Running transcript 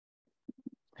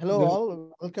Hello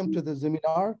all, welcome to the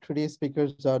ZOOMinar. Today's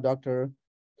speakers are Dr.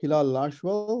 Hilal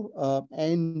Lashuel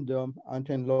and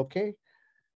Antoine Loquet.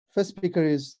 First speaker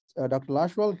is Dr.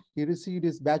 Lashuel. He received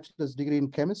his bachelor's degree in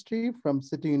chemistry from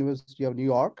City University of New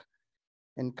York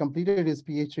and completed his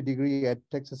PhD degree at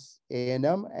Texas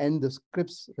A&M and the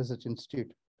Scripps Research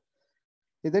Institute.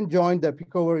 He then joined the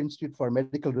Pickover Institute for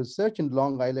Medical Research in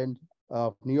Long Island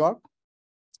of New York,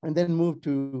 and then moved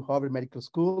to Harvard Medical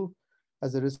School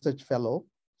as a research fellow.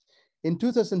 In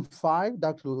 2005,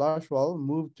 Dr. Lashuel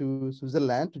moved to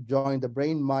Switzerland to join the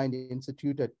Brain Mind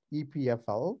Institute at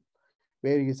EPFL,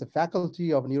 where he is a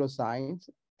faculty of neuroscience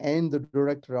and the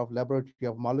director of Laboratory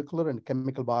of Molecular and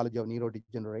Chemical Biology of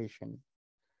Neurodegeneration.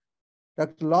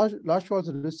 Dr.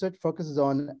 Lashuel's research focuses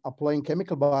on applying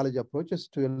chemical biology approaches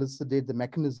to elucidate the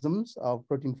mechanisms of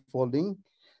protein folding,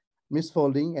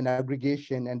 misfolding, and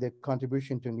aggregation and their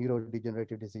contribution to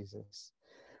neurodegenerative diseases.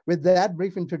 With that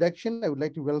brief introduction, I would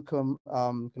like to welcome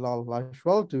Hilal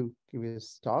Lashuel to give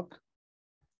his talk.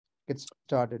 Get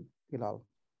started, Hilal.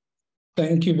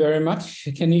 Thank you very much.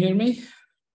 Can you hear me?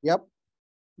 Yep.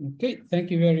 Okay,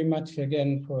 thank you very much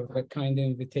again for the kind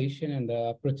invitation and the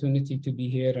opportunity to be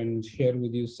here and share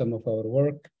with you some of our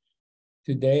work.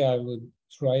 Today, I would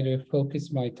try to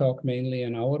focus my talk mainly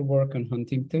on our work on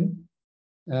Huntington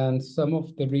and some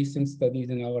of the recent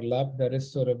studies in our lab that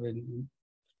is sort of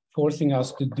forcing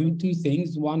us to do two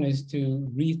things. One is to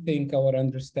rethink our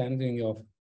understanding of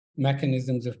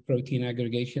mechanisms of protein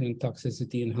aggregation and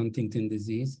toxicity in Huntington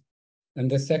disease.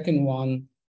 And the second one,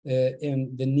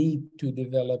 in the need to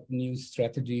develop new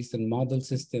strategies and model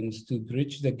systems to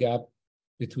bridge the gap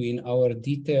between our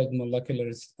detailed molecular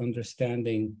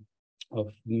understanding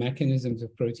of mechanisms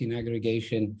of protein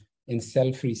aggregation in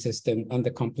cell-free system and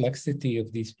the complexity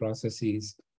of these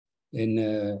processes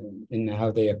in how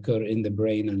they occur in the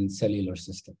brain and in cellular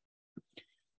system.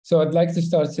 So I'd like to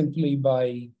start simply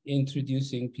by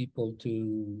introducing people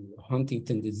to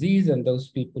Huntington disease, and those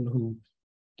people who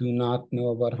do not know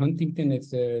about Huntington,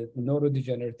 it's a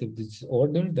neurodegenerative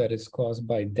disorder that is caused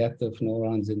by death of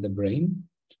neurons in the brain.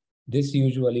 This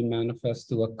usually manifests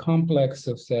to a complex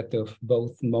of set of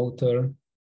both motor,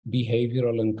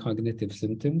 behavioral, and cognitive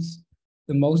symptoms.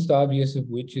 The most obvious of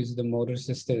which is the motor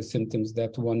system symptoms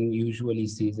that one usually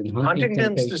sees in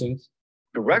Huntington patients,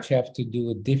 which have to do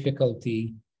with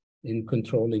difficulty in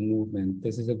controlling movement.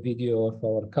 This is a video of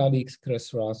our colleagues,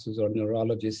 Chris Ross, who's our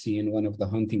neurologist, seeing one of the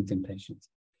Huntington patients.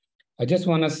 I just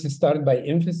want us to start by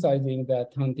emphasizing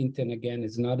that Huntington, again,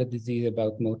 is not a disease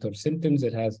about motor symptoms.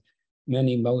 It has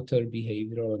many motor,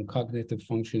 behavioral, and cognitive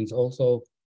functions. Also,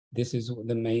 this is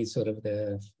the main sort of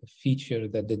the feature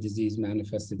that the disease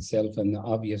manifests itself and the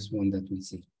obvious one that we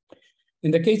see.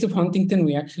 In the case of Huntington,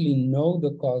 we actually know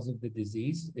the cause of the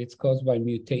disease. It's caused by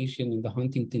mutation in the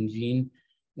Huntington gene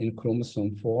in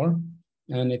chromosome 4.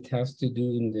 And it has to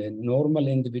do in the normal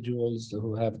individuals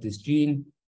who have this gene.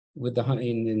 With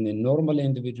in the normal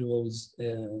individuals,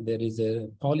 there is a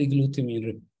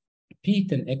polyglutamine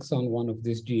repeat in exon 1 of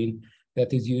this gene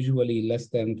that is usually less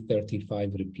than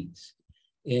 35 repeats.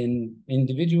 In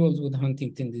individuals with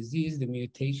Huntington disease, the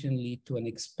mutation leads to an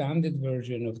expanded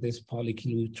version of this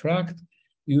polyQ tract,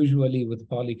 usually with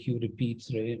polyQ repeats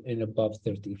in above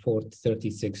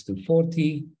 36 to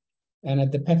 40. And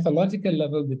at the pathological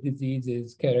level, the disease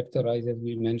is characterized, as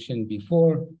we mentioned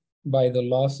before, by the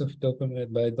loss of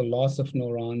dopamine, by the loss of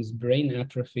neurons, brain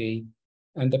atrophy,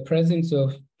 and the presence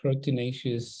of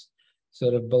proteinaceous,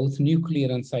 sort of both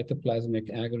nuclear and cytoplasmic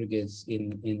aggregates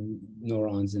in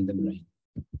neurons in the brain.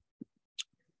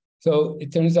 So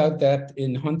it turns out that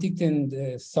in Huntington,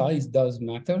 the size does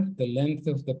matter. The length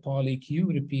of the polyQ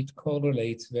repeat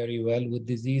correlates very well with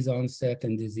disease onset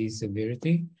and disease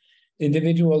severity.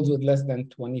 Individuals with less than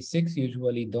 26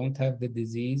 usually don't have the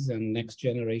disease, and next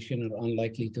generation are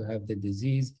unlikely to have the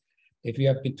disease. If you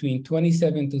have between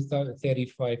 27 to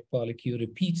 35 polyQ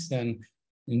repeats, then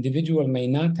individual may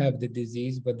not have the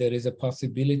disease, but there is a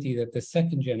possibility that the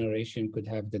second generation could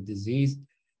have the disease.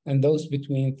 And those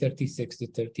between 36 to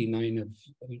 39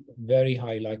 are very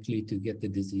high likely to get the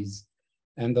disease.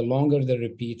 And the longer the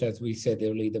repeat, as we said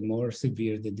earlier, the more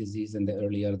severe the disease and the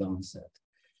earlier the onset.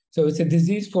 So it's a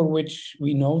disease for which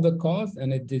we know the cause,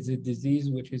 and it is a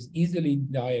disease which is easily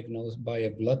diagnosed by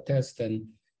a blood test and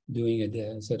doing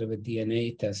a sort of a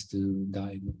DNA test to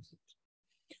diagnose it.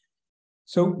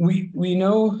 So we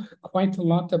know quite a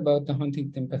lot about the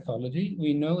Huntington pathology.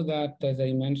 We know that, as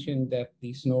I mentioned, that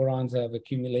these neurons have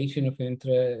accumulation of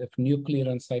nuclear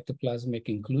and cytoplasmic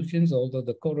inclusions, although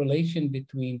the correlation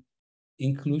between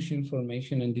inclusion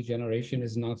formation and degeneration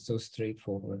is not so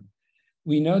straightforward.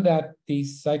 We know that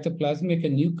these cytoplasmic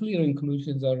and nuclear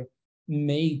inclusions are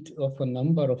made of a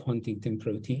number of Huntingtin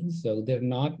proteins, so they're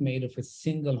not made of a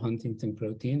single Huntingtin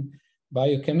protein.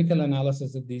 Biochemical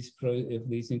analysis of these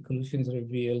inclusions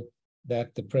reveal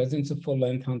that the presence of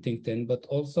full-length Huntingtin, but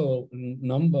also a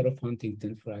number of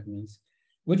Huntingtin fragments.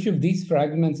 Which of these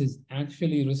fragments is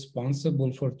actually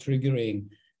responsible for triggering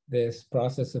this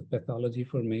process of pathology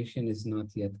formation is not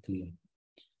yet clear.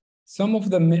 Some of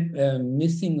the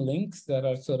missing links that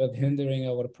are sort of hindering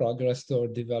our progress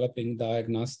toward developing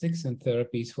diagnostics and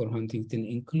therapies for Huntingtin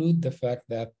include the fact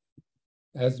that,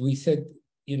 as we said,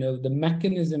 the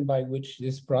mechanism by which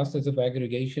this process of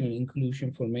aggregation and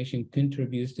inclusion formation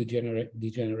contributes to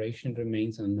degeneration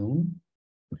remains unknown.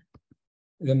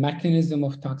 The mechanism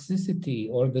of toxicity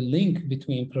or the link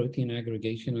between protein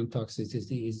aggregation and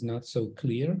toxicity is not so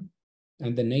clear,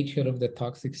 and the nature of the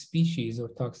toxic species or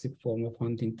toxic form of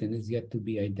Huntingtin is yet to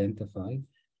be identified.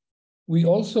 We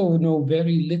also know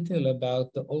very little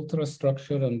about the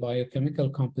ultrastructure and biochemical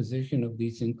composition of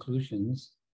these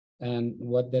inclusions and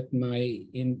what that might,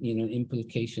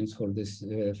 implications for this,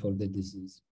 for the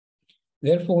disease.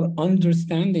 Therefore,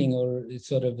 understanding or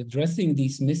sort of addressing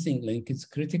these missing links is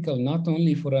critical not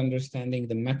only for understanding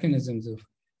the mechanisms of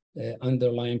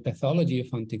underlying pathology of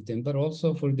Huntingtin, but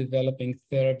also for developing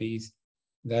therapies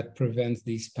that prevent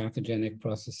these pathogenic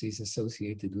processes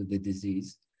associated with the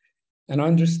disease.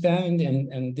 And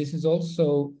this is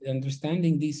also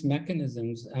understanding these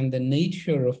mechanisms and the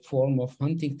nature of form of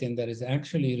Huntingtin that is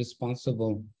actually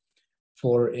responsible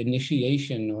for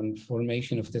initiation and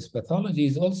formation of this pathology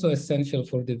is also essential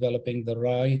for developing the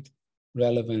right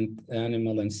relevant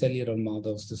animal and cellular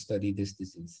models to study this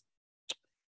disease.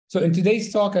 So in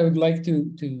today's talk, I would like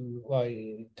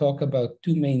to talk about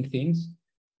two main things,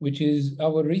 which is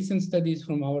our recent studies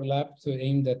from our lab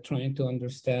aimed at trying to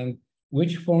understand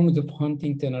which forms of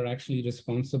Huntingtin are actually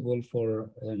responsible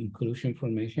for inclusion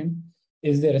formation.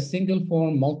 Is there a single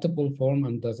form, multiple form,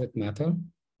 and does it matter?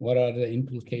 What are the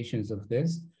implications of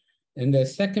this? In the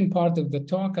second part of the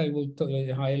talk, I will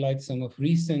highlight some of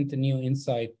recent new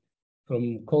insight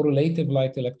from correlative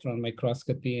light electron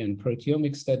microscopy and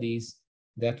proteomic studies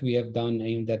that we have done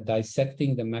aimed at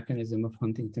dissecting the mechanism of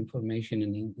Huntingtin formation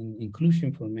and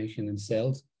inclusion formation in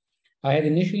cells. I had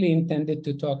initially intended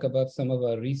to talk about some of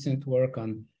our recent work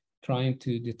on trying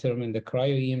to determine the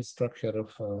cryo-EM structure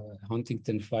of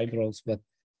Huntingtin fibrils, but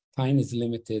time is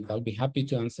limited. I'll be happy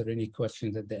to answer any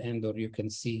questions at the end, or you can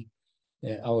see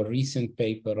our recent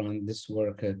paper on this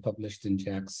work published in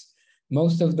JACS.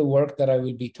 Most of the work that I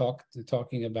will be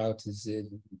talking about has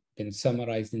been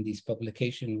summarized in these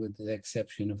publications, with the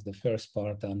exception of the first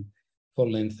part on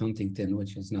full-length Huntingtin,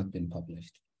 which has not been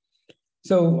published.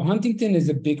 So Huntingtin is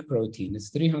a big protein. It's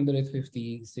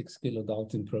 356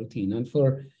 kilodalton protein. And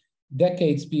for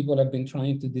decades, people have been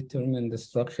trying to determine the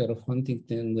structure of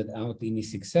Huntingtin without any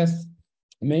success,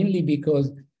 mainly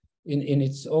because in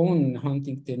its own,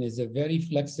 Huntingtin is a very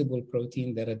flexible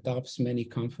protein that adopts many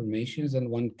conformations, and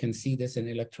one can see this in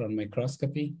electron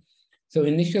microscopy. So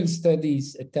initial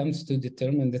studies, attempts to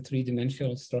determine the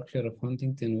three-dimensional structure of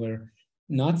Huntingtin were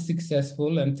not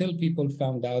successful until people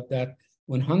found out that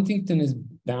when Huntingtin is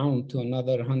bound to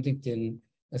another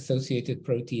Huntingtin-associated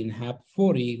protein,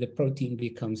 HAP40, the protein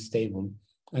becomes stable.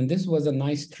 And this was a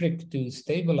nice trick to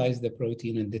stabilize the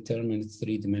protein and determine its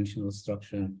three-dimensional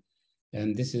structure.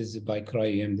 And this is by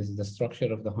cryo-EM. This is the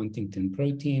structure of the Huntingtin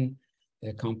protein,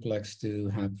 complex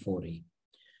to HAP40.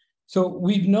 So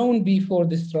we've known before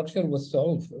the structure was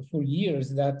solved for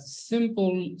years that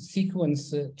simple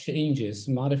sequence changes,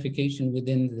 modification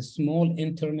within the small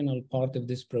N-terminal part of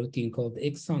this protein called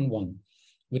exon 1,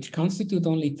 which constitute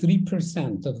only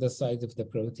 3% of the size of the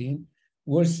protein,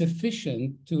 were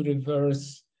sufficient to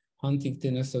reverse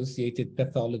Huntingtin-associated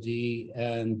pathology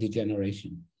and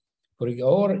degeneration.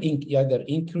 Or either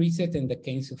increase it in the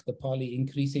case of the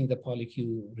increasing the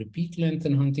polyQ repeat length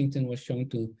in Huntingtin was shown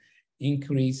to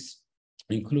increase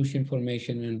inclusion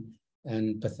formation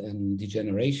and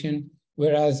degeneration,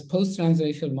 whereas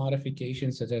post-translational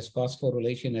modifications such as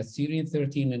phosphorylation at serine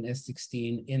 13 and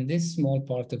S16 in this small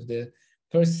part of the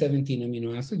first 17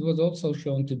 amino acids was also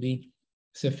shown to be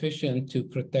sufficient to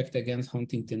protect against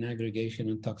Huntingtin aggregation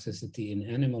and toxicity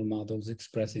in animal models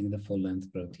expressing the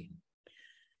full-length protein.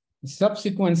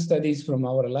 Subsequent studies from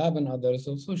our lab and others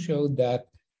also showed that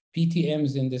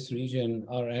PTMs in this region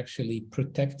are actually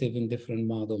protective in different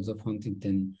models of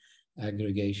Huntingtin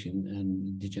aggregation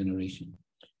and degeneration.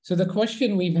 So the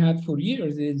question we've had for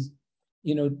years is,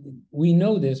 we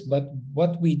know this, but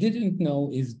what we didn't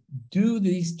know is, do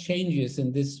these changes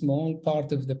in this small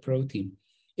part of the protein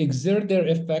exert their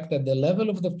effect at the level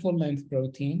of the full-length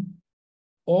protein,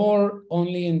 or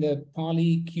only in the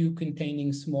poly-Q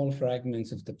containing small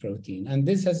fragments of the protein. And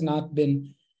this has not been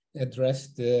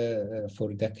addressed for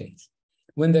decades.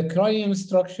 When the cryo-EM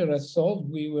structure was solved,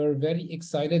 we were very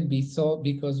excited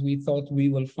because we thought we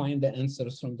will find the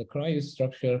answers from the cryo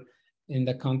structure in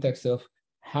the context of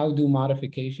how do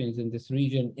modifications in this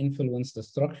region influence the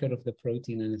structure of the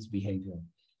protein and its behavior.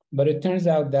 But it turns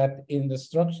out that in the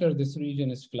structure, this region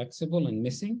is flexible and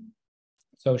missing.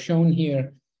 So shown here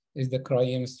is the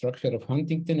cryo-EM structure of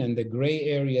Huntington, and the gray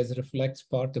areas reflects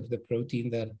part of the protein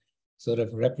that sort of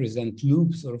represent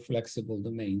loops or flexible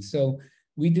domains. So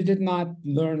we did not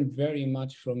learn very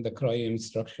much from the cryo-EM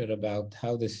structure about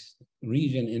how this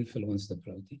region influenced the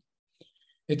protein.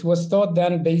 It was thought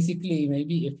then basically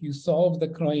maybe if you solve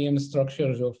the cryo-EM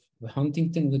structures of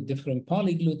Huntington with different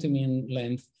polyglutamine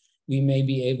length, we may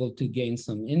be able to gain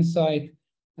some insight.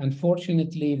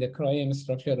 Unfortunately, the cryo-EM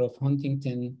structure of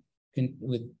Huntington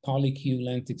with poly-Q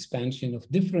length expansion of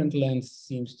different lengths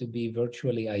seems to be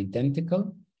virtually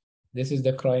identical. This is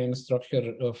the cryo-EM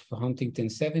structure of Huntington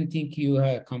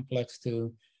 17q complex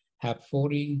to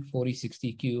HAP40,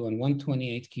 4060q, and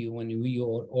 128q. When we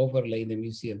overlay them,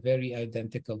 you see a very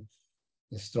identical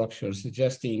structure,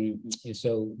 suggesting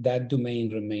so that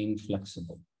domain remained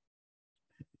flexible.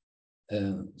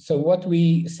 So what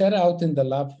we set out in the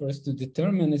lab first to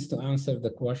determine is to answer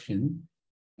the question,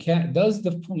 does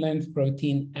the full-length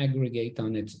protein aggregate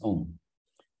on its own?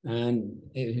 And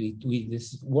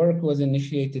this work was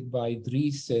initiated by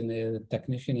Dries, a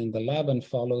technician in the lab, and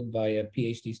followed by a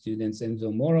PhD student,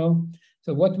 Enzo Moro.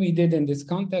 So what we did in this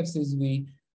context is we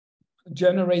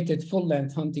generated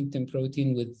full-length Huntington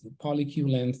protein with poly-Q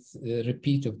length,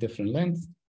 repeat of different lengths,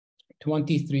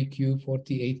 23q,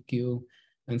 48q,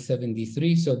 and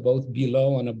 73, so both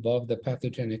below and above the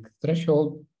pathogenic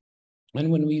threshold.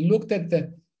 And when we looked at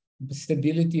the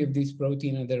stability of these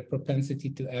protein and their propensity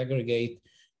to aggregate,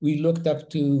 we looked up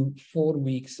to 4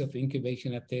 weeks of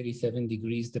incubation at 37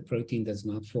 degrees. The protein does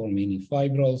not form any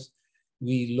fibrils.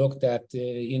 We looked at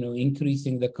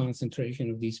increasing the concentration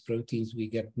of these proteins. We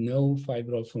get no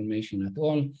fibril formation at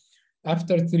all.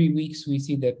 After 3 weeks, we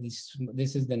see that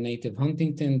this is the native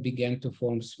Huntington, began to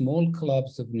form small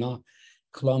clumps of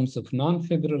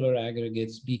non-fibrillar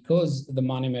aggregates. Because the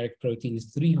monomeric protein is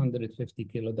 350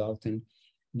 kilodalton,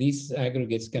 these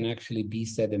aggregates can actually be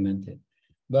sedimented.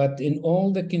 But in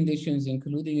all the conditions,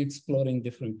 including exploring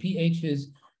different pHs,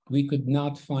 we could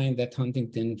not find that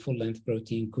Huntington full-length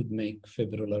protein could make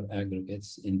fibrillar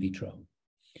aggregates in vitro.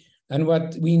 And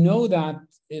what we know that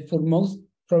for most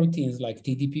proteins like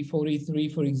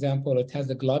TDP-43, for example, it has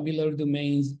the globular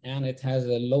domains and it has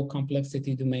a low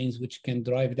complexity domains which can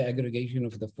drive the aggregation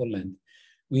of the full length.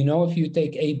 We know if you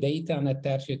take A beta and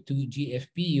attach it to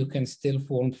GFP, you can still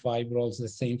form fibrils, the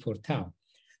same for tau.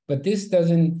 But this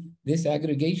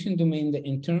aggregation domain, the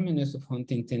N-terminus of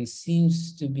Huntington,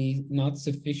 seems to be not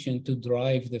sufficient to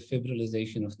drive the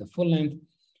fibrillization of the full length.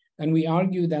 And we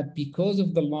argue that because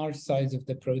of the large size of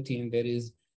the protein, there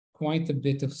is quite a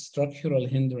bit of structural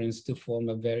hindrance to form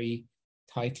a very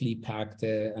tightly packed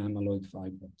amyloid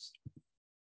fibrils.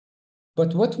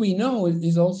 But what we know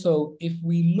is also, if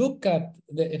we look at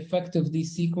the effect of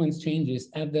these sequence changes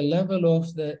at the level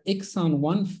of the exon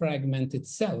 1 fragment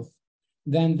itself,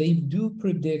 then they do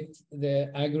predict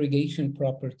the aggregation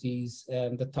properties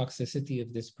and the toxicity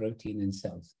of this protein in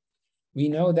cells. We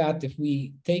know that if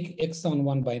we take exon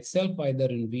 1 by itself, either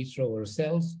in vitro or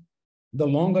cells, the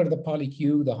longer the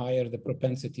poly-Q, the higher the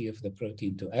propensity of the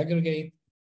protein to aggregate.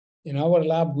 In our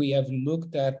lab, we have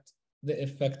looked at the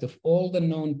effect of all the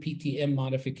known PTM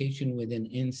modification within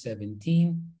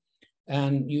N17.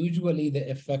 And usually the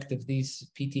effect of these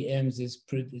PTMs is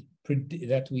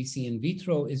that we see in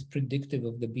vitro is predictive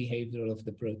of the behavior of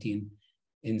the protein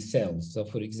in cells. So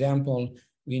for example,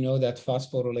 we know that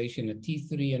phosphorylation at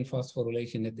T3 and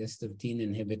phosphorylation at S13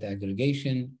 inhibit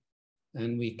aggregation.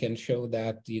 And we can show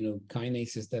that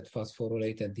kinases that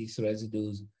phosphorylate at these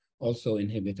residues also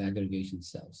inhibit aggregation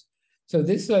cells. So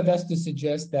this led us to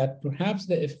suggest that perhaps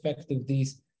the effect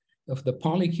of the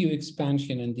poly-Q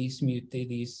expansion and these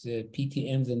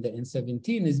PTMs in the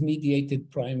N17 is mediated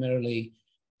primarily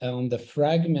on the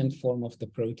fragment form of the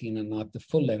protein and not the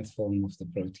full-length form of the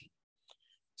protein.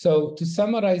 So to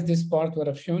summarize this part, what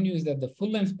I've shown you is that the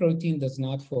full-length protein does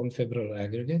not form fibrillar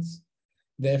aggregates.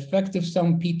 The effect of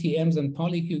some PTMs and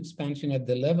poly-Q expansion at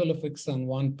the level of exon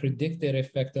 1 predict their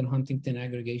effect on Huntington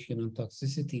aggregation and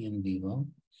toxicity in vivo.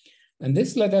 And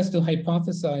this led us to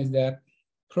hypothesize that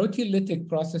proteolytic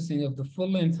processing of the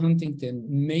full-length Huntington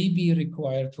may be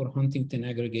required for Huntington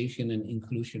aggregation and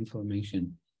inclusion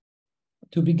formation.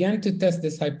 To begin to test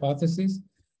this hypothesis,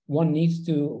 one needs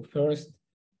to first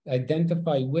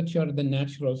identify which are the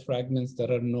natural fragments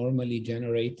that are normally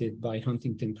generated by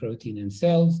Huntingtin protein in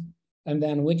cells, and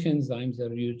then which enzymes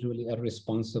are usually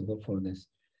responsible for this.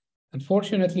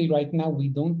 Unfortunately, right now, we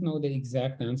don't know the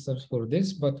exact answers for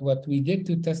this, but what we did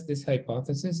to test this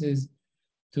hypothesis is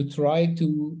to try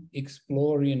to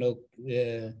explore,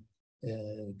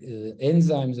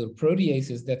 enzymes or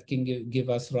proteases that can give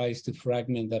us rise to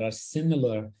fragments that are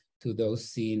similar to those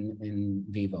seen in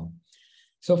vivo.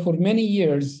 So for many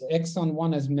years, exon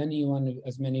 1, as many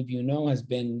of you know, has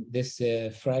been this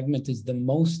fragment is the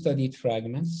most studied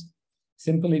fragments,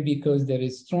 simply because there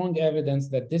is strong evidence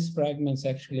that this fragments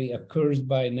actually occurs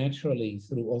by naturally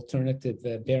through alternative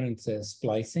parent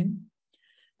splicing,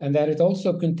 and that it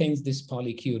also contains this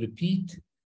poly-Q repeat,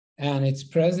 and it's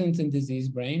present in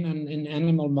diseased brain, and in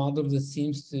animal models, it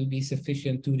seems to be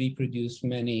sufficient to reproduce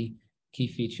many key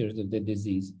features of the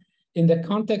disease. In the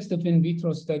context of in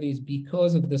vitro studies,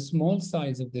 because of the small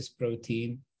size of this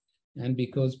protein, and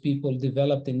because people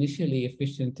developed initially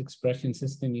efficient expression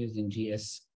system using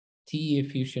GST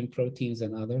fusion proteins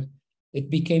and others, it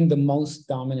became the most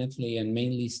dominantly and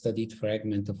mainly studied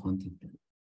fragment of Huntingtin.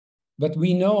 But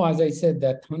we know, as I said,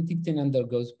 that Huntingtin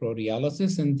undergoes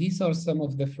proteolysis, and these are some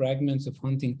of the fragments of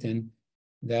Huntingtin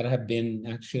that have been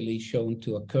actually shown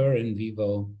to occur in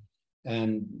vivo.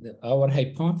 And our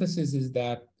hypothesis is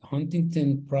that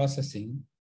Huntingtin processing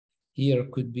here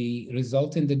could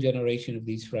result in the generation of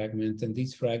these fragments, and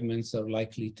these fragments are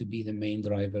likely to be the main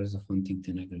drivers of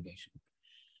Huntingtin aggregation.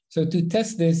 So to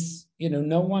test this,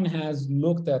 no one has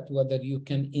looked at whether you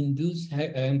can induce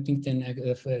Huntingtin,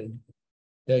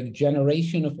 the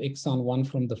generation of exon 1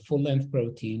 from the full-length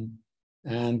protein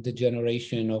and the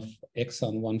generation of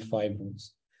exon 1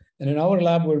 fibrils. And in our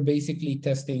lab, we're basically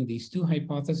testing these two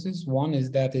hypotheses. One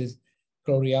is that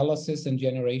proteolysis and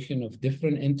generation of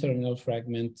different N-terminal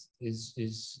fragments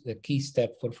is a key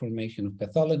step for formation of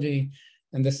pathology.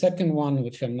 And the second one,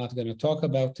 which I'm not going to talk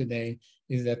about today,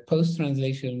 is that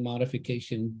post-translational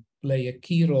modification play a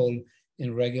key role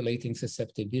in regulating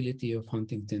susceptibility of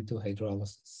Huntingtin to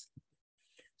hydrolysis.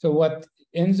 So what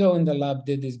Enzo in the lab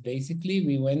did is basically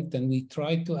we went and we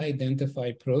tried to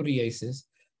identify proteases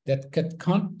that could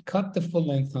cut the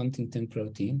full-length Huntingtin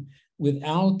protein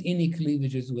without any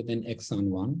cleavages within exon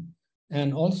 1.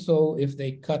 And also, if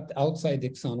they cut outside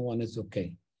exon 1, is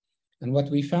okay. And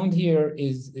what we found here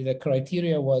is the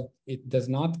criteria was it does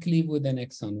not cleave within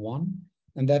exon 1,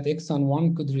 and that exon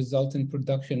 1 could result in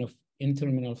production of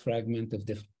N-terminal fragment of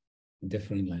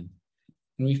different length.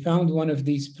 And we found one of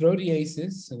these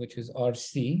proteases, which is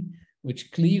RC,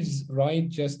 which cleaves right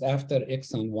just after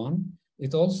exon 1.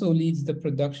 It also leads the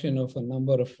production of a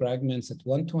number of fragments at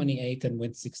 128 and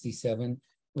 167,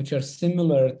 which are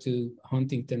similar to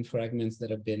Huntingtin fragments that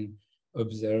have been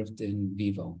observed in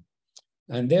vivo.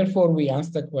 And therefore, we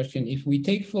asked the question, if we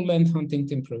take full-length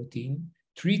Huntingtin protein,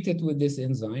 treat it with this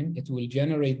enzyme, it will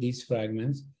generate these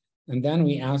fragments. And then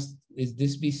we asked, is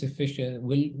this be sufficient?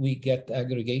 Will we get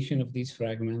aggregation of these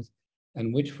fragments?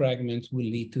 And which fragments will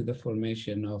lead to the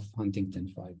formation of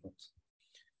Huntingtin fibrils?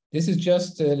 This is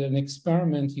just an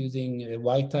experiment using a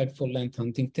wild-type full-length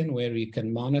Huntingtin, where you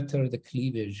can monitor the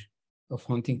cleavage of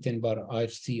Huntingtin by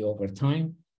RC over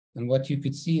time. And what you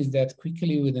could see is that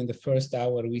quickly within the first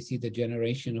hour, we see the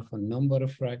generation of a number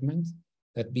of fragments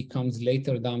that becomes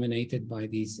later dominated by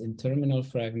these N-terminal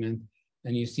fragments.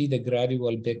 And you see the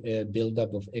gradual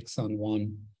buildup of exon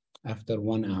 1 after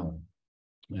 1 hour.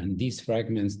 And these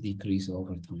fragments decrease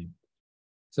over time.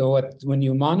 So when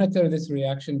you monitor this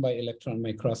reaction by electron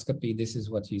microscopy, this is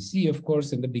what you see. Of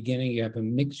course, in the beginning, you have a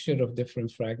mixture of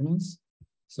different fragments.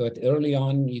 So early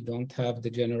on, you don't have the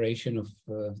generation of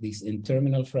these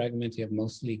N-terminal fragments. You have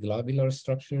mostly globular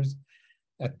structures.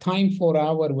 At time 4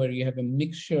 hour, where you have a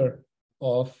mixture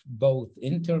of both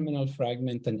N-terminal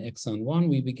fragment and exon 1,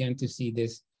 we began to see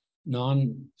this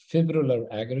non-fibrillar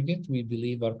aggregate, we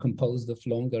believe are composed of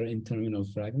longer N-terminal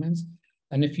fragments.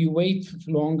 And if you wait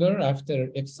longer after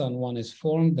exon 1 is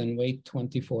formed, then wait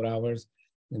 24 hours,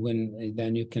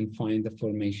 then you can find the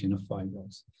formation of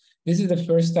fibrils. This is the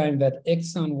first time that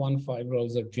exon 1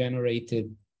 fibrils are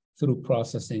generated through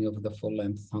processing of the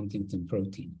full-length Huntingtin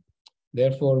protein.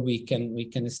 Therefore, we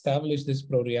can establish this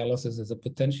proteolysis as a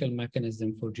potential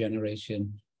mechanism for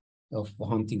generation of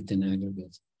Huntingtin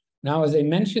aggregates. Now, as I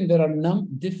mentioned, there are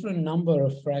different number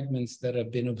of fragments that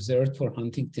have been observed for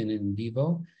Huntingtin in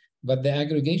vivo, but the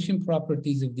aggregation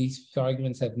properties of these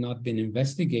fragments have not been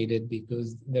investigated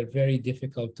because they're very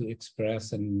difficult to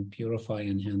express and purify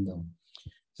and handle.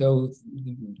 So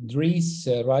Dries,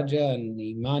 Raja, and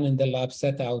Iman in the lab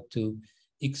set out to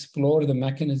explore the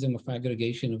mechanism of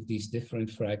aggregation of these different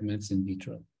fragments in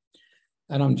vitro.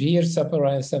 And I'm here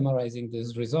summarizing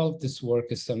this result. This work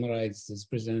is summarized, is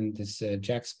presented, this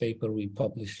Jack's paper we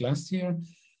published last year.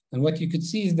 And what you could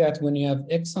see is that when you have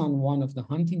exon 1 of the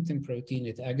Huntingtin protein,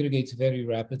 it aggregates very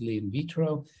rapidly in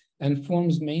vitro and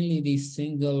forms mainly these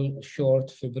single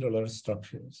short fibrillar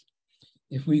structures.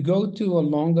 If we go to a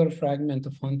longer fragment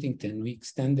of Huntingtin, we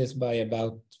extend this by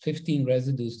about 15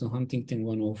 residues to Huntingtin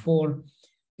 104.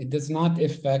 It does not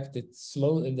affect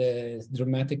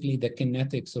dramatically the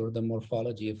kinetics or the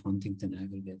morphology of Huntingtin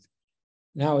aggregates.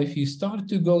 Now, if you start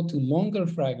to go to longer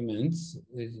fragments,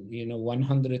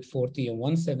 140 and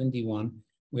 171,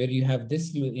 where you have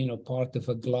this, part of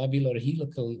a globular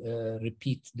helical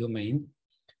repeat domain,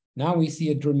 now we see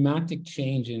a dramatic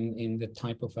change in the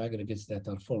type of aggregates that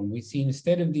are formed. We see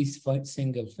instead of these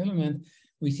single filament,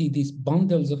 we see these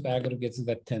bundles of aggregates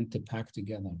that tend to pack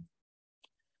together.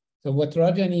 So what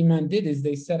Raja and Iman did is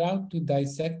they set out to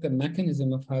dissect the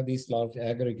mechanism of how these large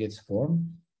aggregates form.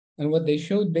 And what they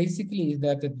showed basically is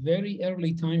that at very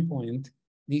early time point,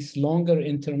 these longer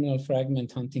N-terminal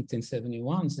fragment Huntingtin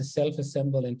 71s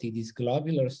self-assemble into these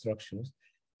globular structures,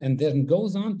 and then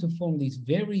goes on to form these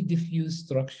very diffuse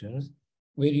structures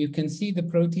where you can see the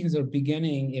proteins are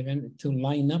beginning even to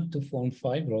line up to form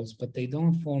fibrils, but they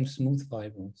don't form smooth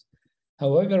fibrils.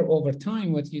 However, over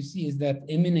time, what you see is that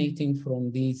emanating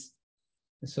from these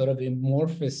sort of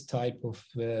amorphous type of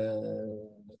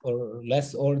or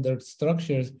less ordered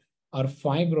structures are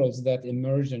fibrils that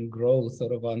emerge and grow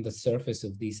sort of on the surface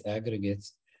of these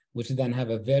aggregates, which then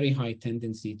have a very high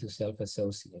tendency to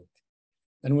self-associate.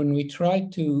 And when we try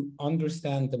to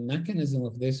understand the mechanism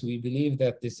of this, we believe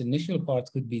that this initial part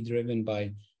could be driven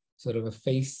by sort of a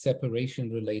phase separation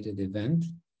related event.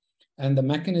 And the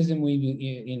mechanism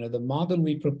the model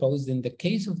we proposed in the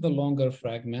case of the longer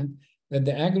fragment, that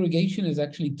the aggregation is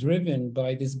actually driven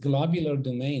by this globular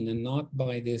domain and not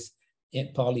by this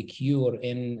poly-Q or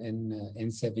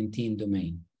N17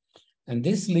 domain. And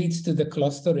this leads to the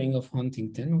clustering of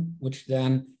Huntingtin, which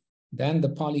then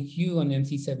the poly-Q and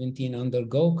NC17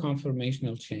 undergo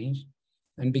conformational change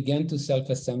and begin to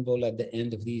self-assemble at the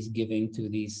end of these, giving to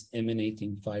these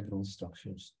emanating fibril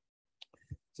structures.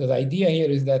 So the idea here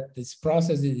is that this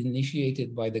process is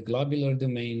initiated by the globular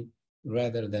domain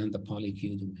rather than the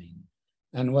poly-Q domain.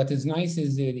 And what is nice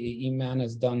is that Iman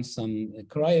has done some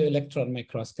cryo-electron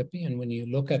microscopy. And when you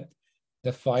look at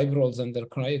the fibrils under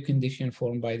cryo condition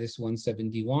formed by this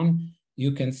 171,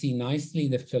 you can see nicely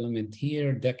the filament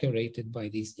here decorated by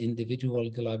these individual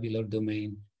globular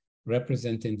domain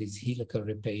representing this helical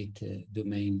repeat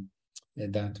domain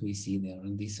that we see there.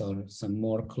 And these are some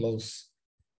more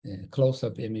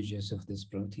close-up images of this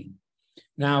protein.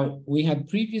 Now, we had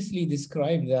previously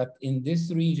described that in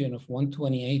this region of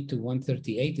 128 to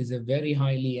 138 is a very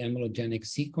highly amylogenic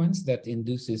sequence that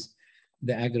induces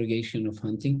the aggregation of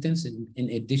Huntingtins in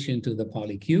addition to the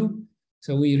poly-Q.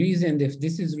 So we reasoned if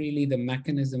this is really the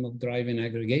mechanism of driving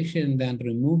aggregation, then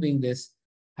removing this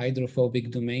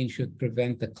hydrophobic domain should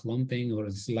prevent the clumping or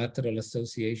its lateral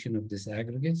association of these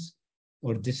aggregates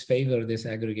or disfavor this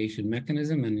aggregation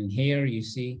mechanism. And in here you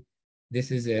see this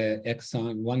is a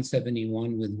exon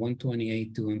 171 with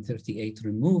 128 to 138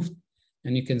 removed.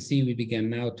 And you can see we began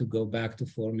now to go back to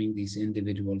forming these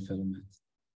individual filaments.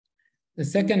 The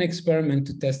second experiment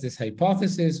to test this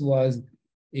hypothesis was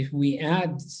if we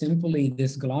add simply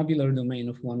this globular domain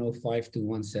of 105 to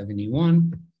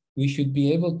 171, we should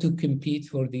be able to compete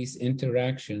for these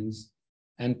interactions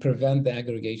and prevent the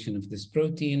aggregation of this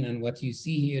protein. And what you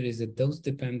see here is a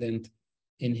dose-dependent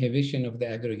inhibition of the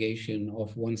aggregation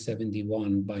of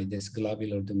 171 by this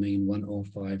globular domain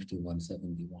 105 to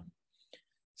 171.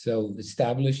 So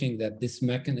establishing that this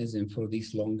mechanism for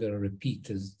these longer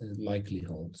repeats likely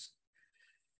holds.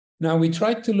 Now we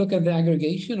tried to look at the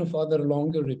aggregation of other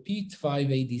longer repeats,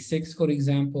 586, for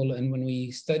example, and when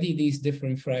we study these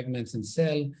different fragments in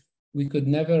cell, we could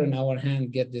never in our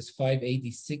hand get this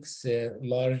 586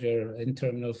 larger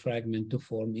N-terminal fragment to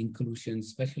form inclusions,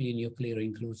 especially nuclear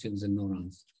inclusions in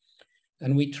neurons.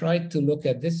 And we tried to look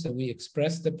at this, so we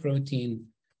expressed the protein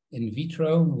in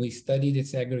vitro. We studied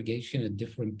its aggregation at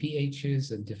different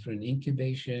pHs, at different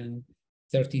incubation,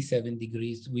 37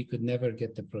 degrees. We could never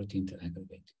get the protein to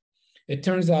aggregate. It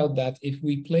turns out that if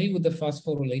we play with the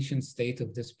phosphorylation state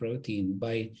of this protein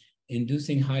by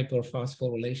inducing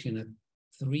hyperphosphorylation at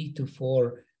 3 to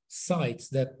 4 sites,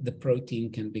 that the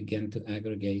protein can begin to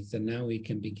aggregate. And now we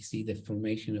can see the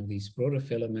formation of these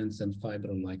protofilaments and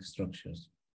fibril-like structures.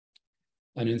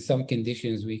 And in some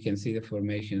conditions, we can see the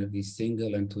formation of these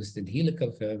single and twisted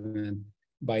helical filament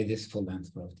by this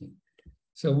full-length protein.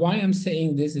 So why I'm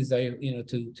saying this is,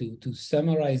 to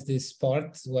summarize this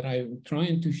part, what I'm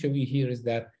trying to show you here is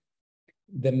that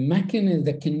the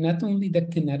mechanism, not only the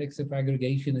kinetics of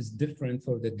aggregation is different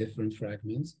for the different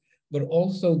fragments, but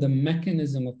also the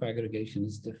mechanism of aggregation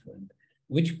is different.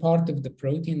 Which part of the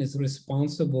protein is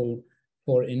responsible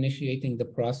for initiating the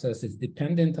process is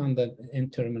dependent on the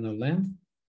N-terminal length.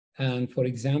 And for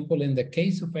example, in the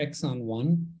case of exon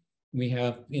 1, we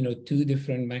have two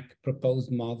different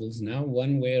proposed models now,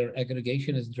 one where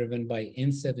aggregation is driven by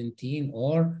N17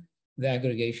 or the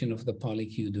aggregation of the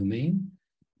polyQ domain.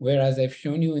 Whereas I've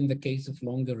shown you in the case of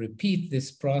longer repeat,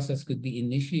 this process could be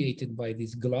initiated by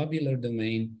this globular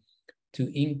domain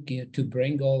to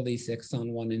bring all these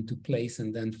exon 1 into place,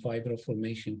 and then fibril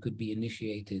formation could be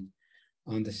initiated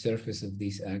on the surface of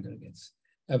these aggregates.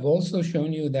 I've also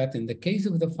shown you that in the case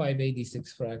of the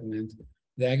 586 fragment,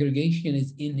 the aggregation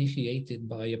is initiated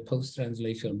by a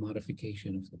post-translational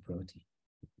modification of the protein.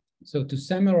 So to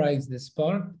summarize this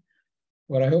part,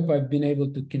 what I hope I've been able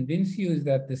to convince you is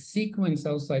that the sequence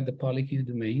outside the polyQ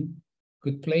domain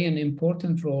could play an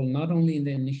important role not only in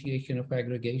the initiation of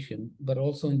aggregation, but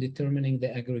also in determining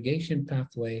the aggregation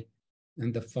pathway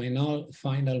and the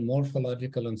final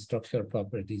morphological and structural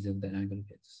properties of the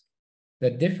aggregates. The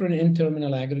different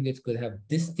N-terminal aggregates could have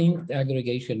distinct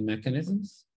aggregation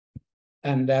mechanisms,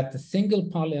 and that the single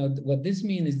what this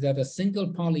means is that a single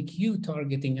polyQ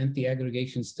targeting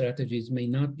anti-aggregation strategies may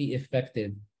not be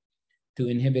effective to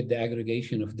inhibit the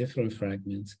aggregation of different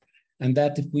fragments. And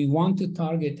that if we want to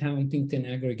target Huntington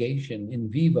aggregation in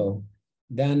vivo,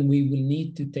 then we will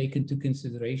need to take into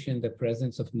consideration the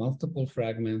presence of multiple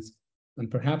fragments, and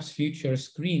perhaps future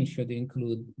screens should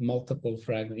include multiple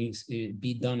fragments,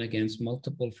 be done against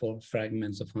multiple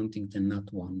fragments of Huntington, not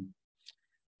one.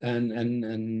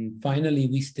 And finally,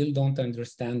 we still don't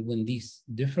understand when these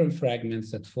different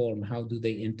fragments that form, how do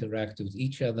they interact with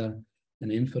each other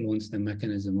and influence the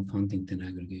mechanism of Huntington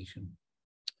aggregation.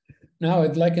 Now,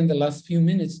 I'd like in the last few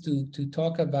minutes to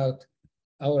talk about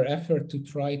our effort to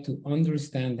try to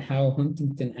understand how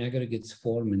Huntington aggregates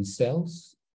form in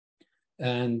cells.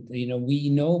 And we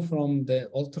know from the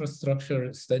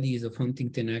ultrastructure studies of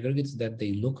Huntington aggregates that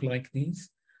they look like these.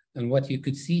 And what you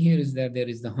could see here is that there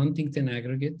is the Huntington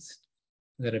aggregates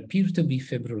that appear to be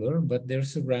fibrillar, but they're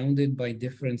surrounded by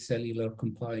different cellular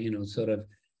sort of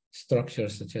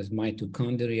structures such as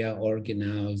mitochondria,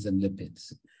 organelles, and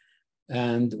lipids.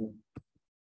 And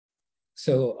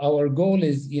so our goal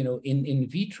is, in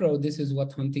vitro, this is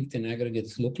what Huntington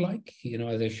aggregates look like.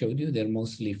 As I showed you, they're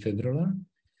mostly fibrillar.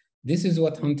 This is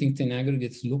what Huntington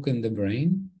aggregates look in the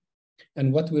brain.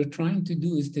 And what we're trying to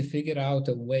do is to figure out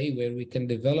a way where we can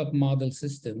develop model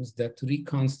systems that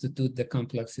reconstitute the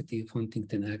complexity of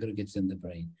Huntington aggregates in the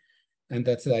brain. And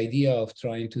that's the idea of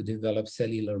trying to develop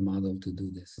cellular model to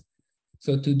do this.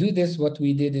 So to do this, what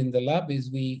we did in the lab is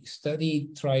we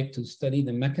tried to study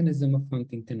the mechanism of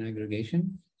Huntington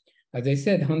aggregation. As I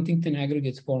said, Huntington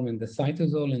aggregates form in the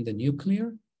cytosol and the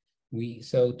nuclear.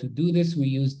 So to do this, we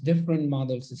use different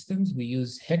model systems. We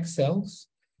use hex cells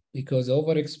because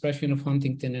overexpression of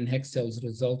Huntington and hex cells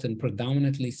result in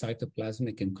predominantly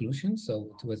cytoplasmic inclusion.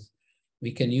 So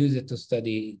we can use it to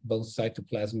study both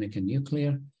cytoplasmic and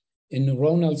nuclear. In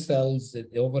neuronal cells, the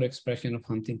overexpression of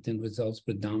Huntington results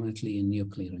predominantly in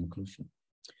nuclear inclusion.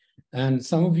 And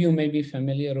some of you may be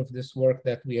familiar with this work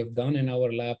that we have done in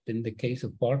our lab in the case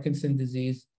of Parkinson's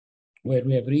disease, where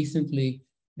we have recently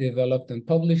developed and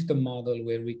published a model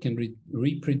where we can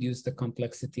reproduce the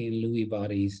complexity in Lewy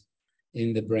bodies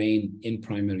in the brain in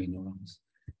primary neurons.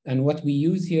 And what we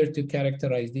use here to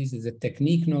characterize these is a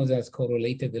technique known as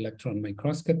correlated electron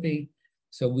microscopy.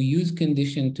 So we use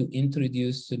condition to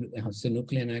introduce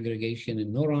synuclein aggregation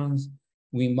in neurons.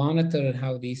 We monitor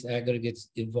how these aggregates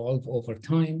evolve over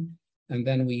time. And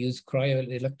then we use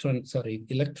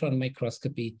electron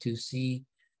microscopy to see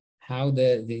how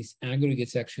these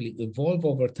aggregates actually evolve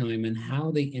over time and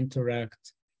how they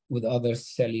interact with other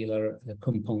cellular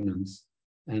components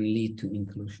and lead to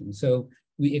inclusion. So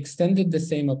we extended the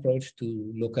same approach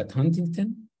to look at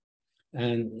Huntington.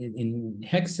 And in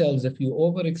hex cells, if you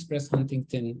overexpress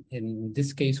Huntington, in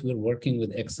this case, we're working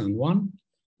with exon 1.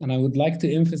 And I would like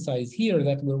to emphasize here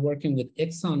that we're working with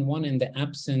exon 1 in the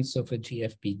absence of a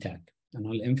GFP tag. And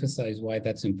I'll emphasize why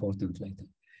that's important later.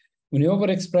 When you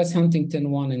overexpress Huntington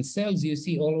 1 in cells, you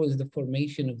see always the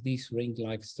formation of these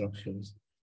ring-like structures.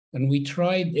 And we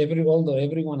tried, although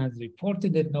everyone has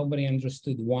reported it, nobody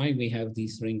understood why we have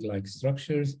these ring-like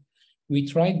structures. We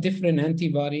tried different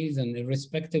antibodies, and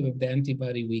irrespective of the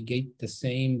antibody, we get the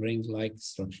same ring-like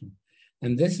structure.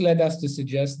 And this led us to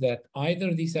suggest that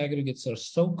either these aggregates are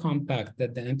so compact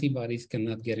that the antibodies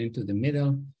cannot get into the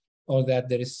middle, or that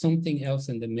there is something else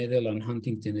in the middle and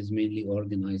Huntington is mainly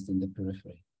organized in the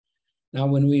periphery. Now,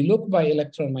 when we look by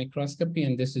electron microscopy,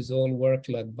 and this is all work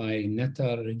led by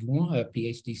Netta Rigouin,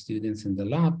 PhD students in the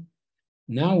lab,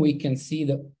 now we can see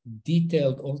the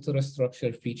detailed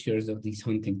ultrastructure features of these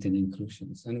Huntingtin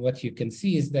inclusions. And what you can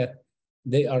see is that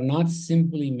they are not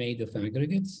simply made of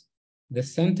aggregates. The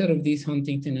center of these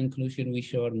Huntingtin inclusion we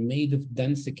show are made of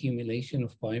dense accumulation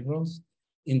of fibrils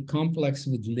in complex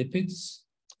with lipids,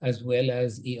 as well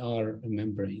as ER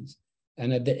membranes.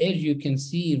 And at the edge, you can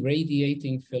see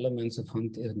radiating filaments of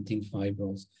Huntingtin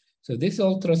fibrils. So this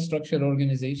ultrastructure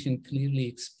organization clearly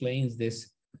explains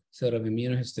this sort of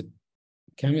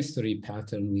immunohistochemistry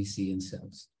pattern we see in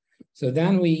cells. So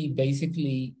then we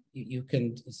basically, you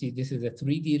can see this is a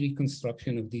 3D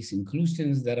reconstruction of these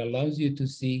inclusions that allows you to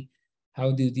see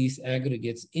how do these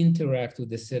aggregates interact with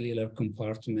the cellular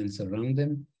compartments around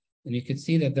them. And you can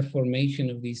see that the formation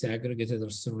of these aggregates are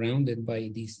surrounded by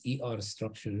these ER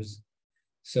structures.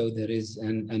 So there is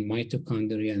an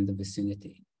mitochondria in the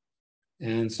vicinity.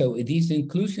 And so these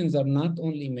inclusions are not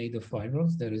only made of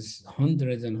fibrils, there is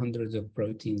hundreds and hundreds of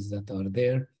proteins that are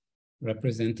there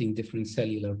representing different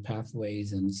cellular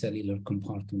pathways and cellular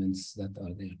compartments that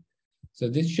are there. So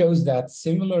this shows that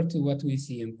similar to what we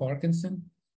see in Parkinson,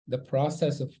 the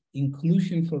process of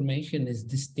inclusion formation is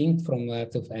distinct from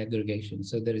that of aggregation.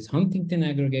 So there is Huntingtin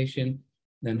aggregation,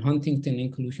 then Huntingtin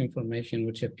inclusion formation,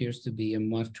 which appears to be a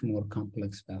much more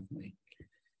complex pathway.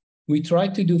 We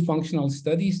tried to do functional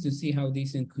studies to see how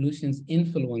these inclusions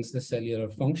influence the cellular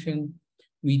function.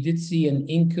 We did see an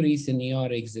increase in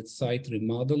ER exit site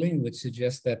remodeling, which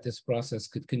suggests that this process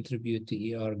could contribute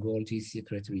to ER Golgi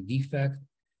secretory defect.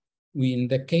 In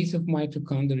the case of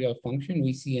mitochondrial function,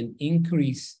 we see an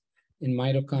increase in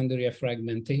mitochondria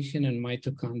fragmentation and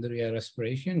mitochondria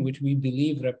respiration, which we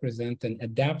believe represent an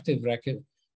adaptive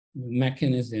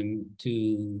mechanism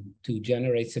to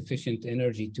generate sufficient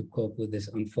energy to cope with this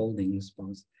unfolding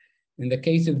response. In the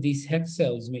case of these hex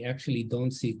cells, we actually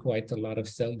don't see quite a lot of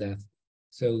cell death.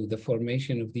 So the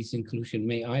formation of these inclusion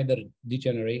may either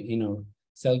degenerate,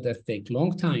 cell death take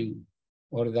long time,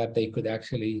 or that they could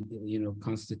actually,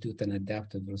 constitute an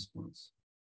adaptive response.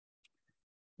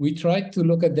 We tried to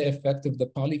look at the effect of the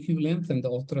polyQ length and the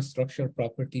ultrastructure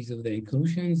properties of the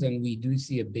inclusions, and we do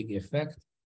see a big effect.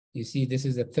 You see, this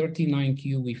is a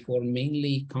 39Q. We form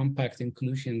mainly compact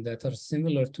inclusions that are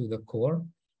similar to the core.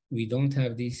 We don't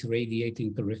have these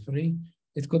radiating periphery.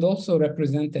 It could also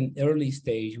represent an early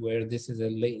stage where this is a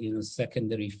late,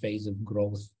 secondary phase of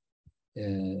growth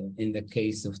in the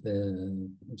case of the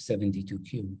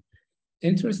 72Q.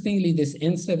 Interestingly, this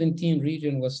N17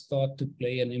 region was thought to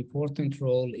play an important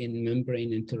role in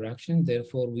membrane interaction.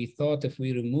 Therefore, we thought if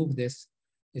we remove this,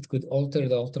 it could alter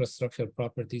the ultrastructure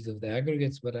properties of the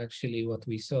aggregates, but actually what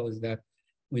we saw is that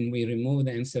when we removed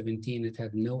the N17, it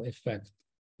had no effect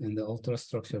on the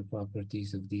ultrastructure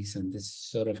properties of these, and this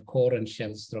sort of core and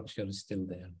shell structure is still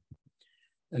there.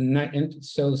 And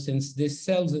so since these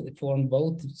cells form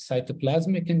both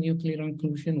cytoplasmic and nuclear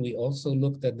inclusion, we also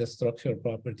looked at the structural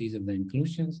properties of the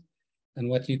inclusions. And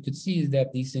what you could see is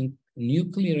that these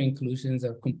nuclear inclusions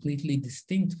are completely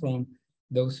distinct from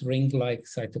those ring-like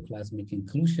cytoplasmic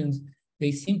inclusions.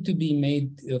 They seem to be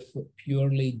made of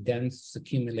purely dense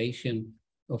accumulation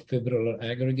of fibrillar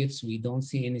aggregates. We don't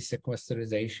see any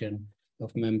sequesterization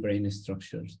of membrane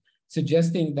structures,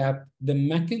 suggesting that the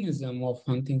mechanism of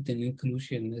Huntingtin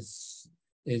inclusion is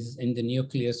in the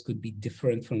nucleus could be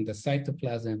different from the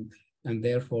cytoplasm, and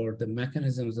therefore the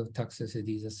mechanisms of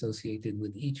toxicities associated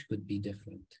with each could be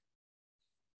different.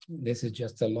 This is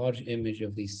just a large image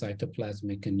of these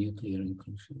cytoplasmic and nuclear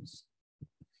inclusions.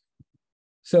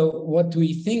 So what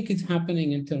we think is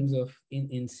happening in terms of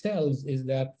in cells is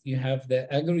that you have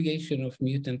the aggregation of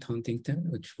mutant Huntingtin,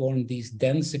 which form these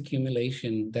dense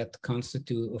accumulation that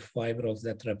constitute of fibrils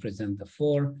that represent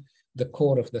the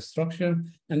core of the structure.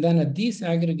 And then these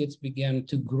aggregates began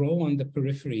to grow on the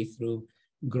periphery through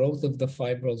growth of the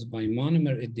fibrils by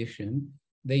monomer addition.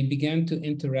 They began to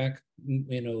interact,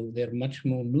 they're much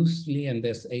more loosely, and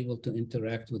they're able to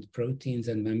interact with proteins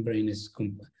and membranous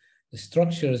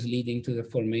structures, leading to the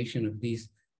formation of these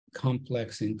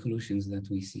complex inclusions that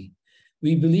we see.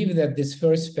 We believe that this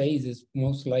first phase is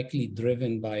most likely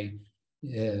driven by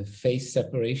phase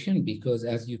separation, because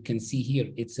as you can see here,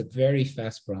 it's a very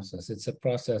fast process. It's a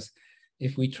process,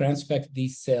 if we transfect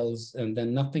these cells and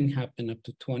then nothing happened up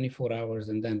to 24 hours,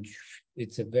 and then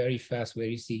it's a very fast where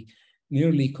you see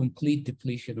nearly complete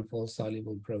depletion of all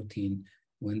soluble protein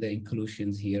when the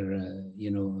inclusions here,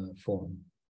 form.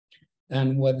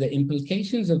 And what the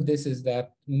implications of this is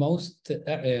that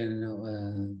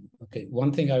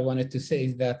one thing I wanted to say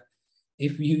is that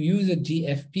if you use a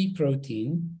GFP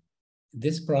protein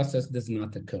this process does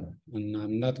not occur. And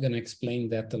I'm not going to explain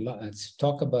that a lot. Let's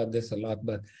talk about this a lot,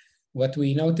 but what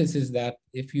we notice is that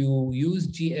if you use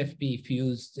GFP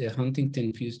fused,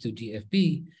 Huntingtin fused to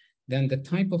GFP, then the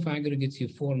type of aggregates you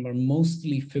form are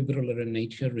mostly fibrillar in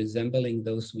nature, resembling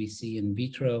those we see in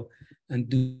vitro, and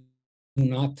do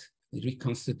not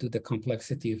reconstitute the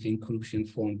complexity of inclusion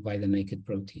formed by the naked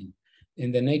protein.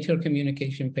 In the Nature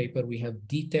Communication paper, we have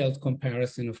detailed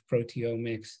comparison of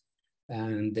proteomics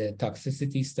and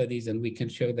toxicity studies, and we can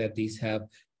show that these have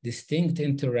distinct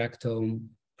interactome,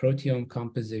 proteome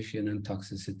composition, and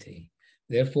toxicity.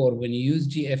 Therefore, when you use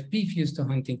GFP fused to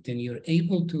Huntingtin, you're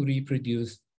able to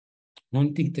reproduce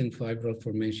Huntingtin fibril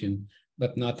formation,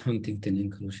 but not Huntingtin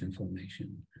inclusion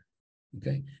formation,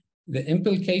 okay? The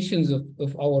implications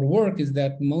of our work is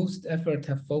that most effort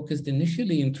have focused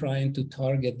initially in trying to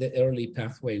target the early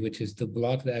pathway, which is to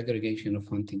block the aggregation of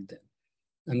Huntingtin.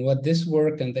 And what this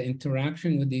work and the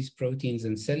interaction with these proteins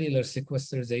and cellular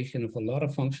sequestration of a lot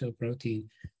of functional protein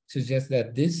suggests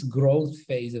that this growth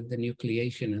phase of the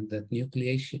nucleation and that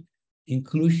nucleation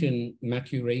inclusion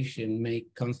maturation may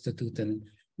constitute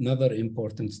another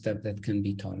important step that can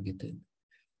be targeted.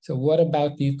 So what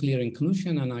about nuclear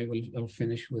inclusion? And I'll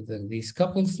finish with these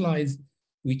couple slides.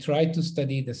 We tried to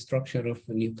study the structure of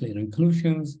the nuclear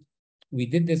inclusions. We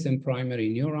did this in primary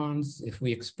neurons. If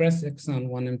we express exon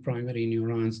 1 in primary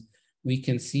neurons, we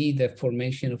can see the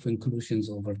formation of inclusions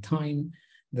over time.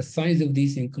 The size of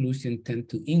these inclusions tend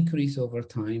to increase over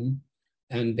time.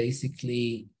 And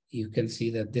basically, you can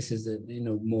see that this is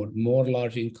more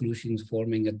large inclusions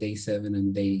forming at day 7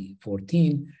 and day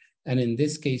 14. And in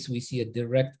this case, we see a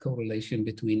direct correlation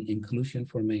between inclusion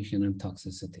formation and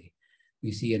toxicity.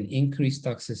 We see an increased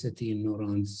toxicity in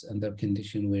neurons under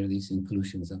condition where these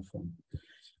inclusions are formed.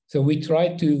 So we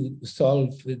tried to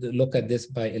look at this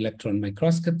by electron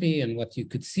microscopy. And what you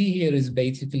could see here is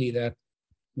basically that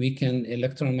we can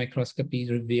electron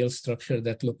microscopy reveal structure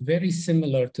that look very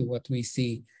similar to what we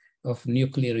see of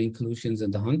nuclear inclusions in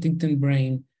the Huntington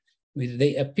brain.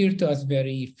 They appear to us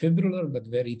very fibrillar, but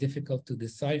very difficult to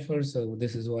decipher. So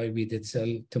this is why we did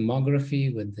cell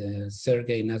tomography with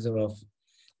Sergei Nazarov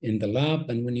in the lab.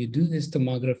 And when you do this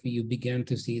tomography, you begin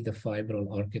to see the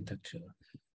fibril architecture.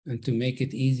 And to make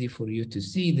it easy for you to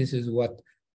see, this is what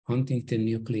Huntingtin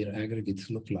nuclear aggregates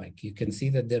look like. You can see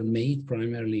that they're made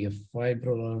primarily of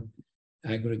fibrillar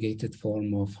aggregated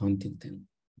form of Huntingtin.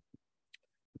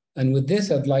 And with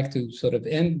this, I'd like to sort of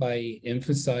end by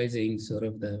emphasizing sort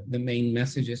of the main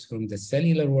messages from the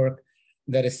cellular work,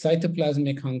 that is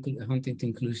cytoplasmic Huntingtin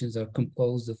inclusions are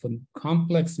composed of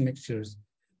complex mixtures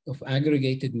of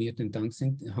aggregated mutant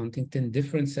Huntingtin,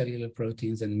 different cellular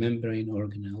proteins and membrane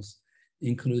organelles,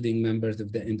 including members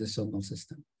of the endosomal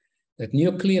system. That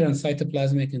nuclear and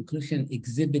cytoplasmic inclusion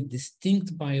exhibit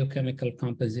distinct biochemical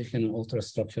composition and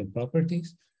ultrastructural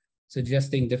properties,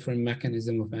 suggesting different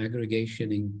mechanism of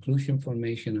aggregation, inclusion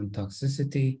formation, and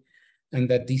toxicity, and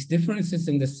that these differences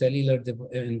in the cellular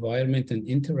environment and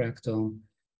interactome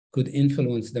could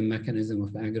influence the mechanism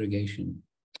of aggregation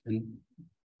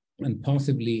and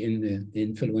possibly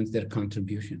influence their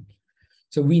contribution.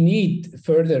 So we need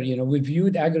further, we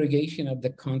viewed aggregation at the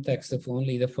context of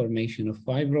only the formation of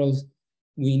fibrils.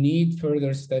 We need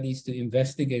further studies to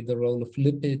investigate the role of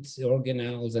lipids,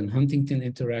 organelles, and Huntingtin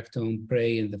interactome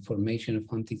prey in the formation of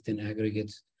Huntingtin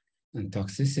aggregates and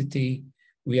toxicity.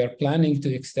 We are planning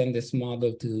to extend this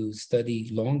model to study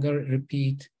longer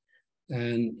repeat.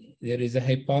 And there is a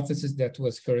hypothesis that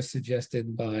was first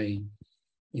suggested by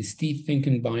Steve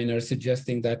Finkenbeiner,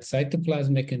 suggesting that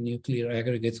cytoplasmic and nuclear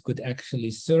aggregates could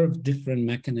actually serve different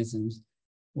mechanisms,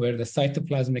 where the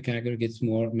cytoplasmic aggregates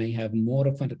may have more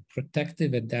of a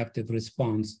protective adaptive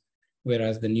response,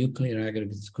 whereas the nuclear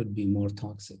aggregates could be more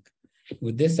toxic.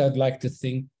 With this, I'd like to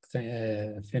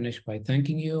finish by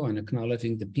thanking you and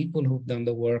acknowledging the people who've done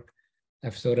the work.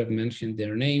 I've sort of mentioned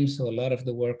their names. So a lot of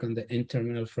the work on the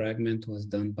N-terminal fragment was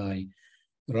done by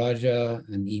Raja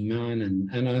and Iman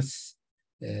and Anas,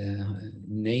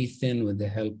 Nathan with the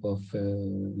help of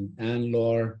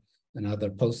Anlor and other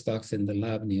postdocs in the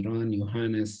lab, Niran,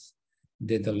 Johannes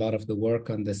did a lot of the work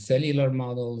on the cellular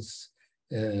models.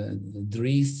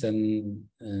 Dries and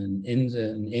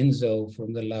Enzo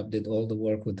from the lab did all the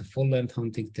work with the full-length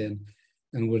Huntingtin,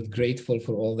 and we're grateful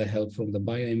for all the help from the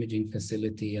bioimaging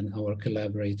facility and our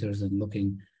collaborators in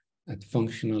looking at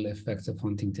functional effects of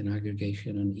Huntingtin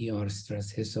aggregation and ER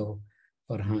stress, Hisso,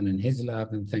 Farhan and his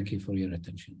lab, and thank you for your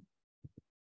attention.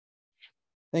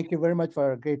 Thank you very much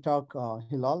for a great talk,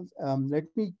 Hilal. Let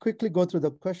me quickly go through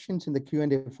the questions in the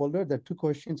Q&A folder. There are 2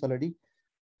 questions already.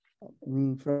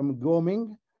 From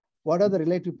Goming, what are the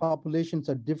relative populations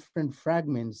of different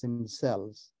fragments in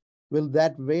cells? will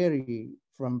that vary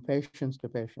from patient to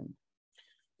patient?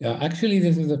 Yeah, actually,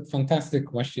 this is a fantastic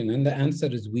question. And the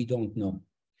answer is we don't know.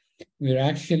 We're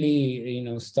actually,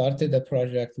 started a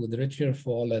project with Richard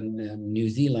Fall in New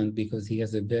Zealand because he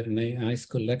has a very nice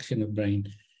collection of brain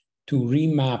to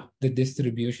remap the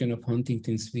distribution of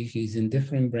Huntington species in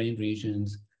different brain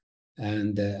regions.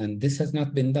 And this has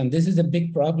not been done. This is a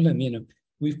big problem.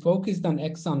 We focused on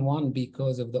exon 1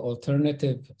 because of the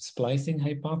alternative splicing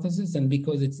hypothesis and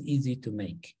because it's easy to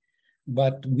make.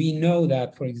 But we know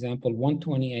that, for example,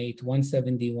 128,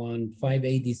 171,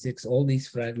 586, all these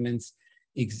fragments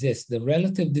exist. The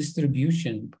relative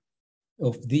distribution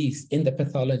of these in the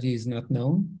pathology is not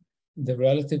known. The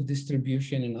relative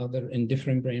distribution in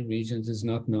different brain regions is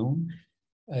not known.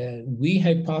 We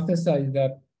hypothesize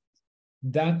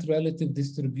that relative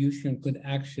distribution could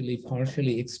actually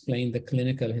partially explain the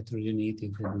clinical heterogeneity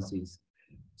of the disease.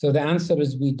 So the answer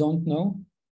is we don't know,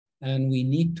 and we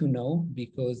need to know,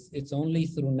 because it's only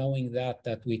through knowing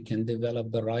that we can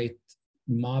develop the right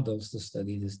models to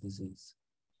study this disease.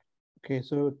 Okay,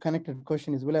 so connected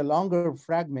question is, will a longer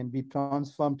fragment be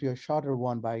transformed to a shorter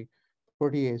one by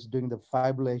protease during the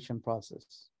fibrillation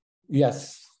process?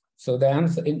 Yes. So the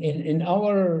answer, in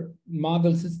our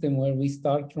model system where we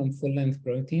start from full-length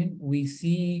protein, we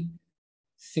see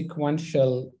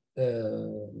sequential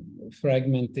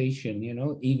fragmentation,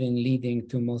 even leading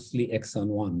to mostly exon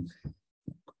 1.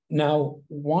 Now,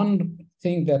 one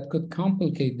thing that could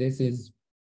complicate this is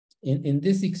in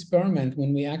this experiment,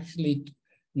 when we actually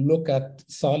look at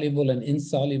soluble and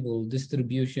insoluble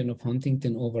distribution of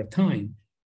Huntingtin over time,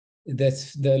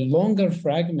 the longer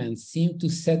fragments seem to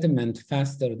sediment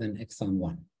faster than exon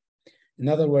 1. In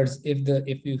other words,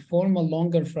 if you form a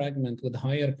longer fragment with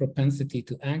higher propensity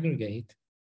to aggregate,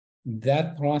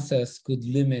 that process could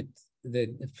limit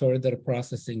the further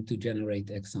processing to generate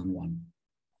exon 1.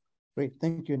 Great,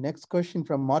 thank you. Next question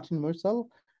from Martin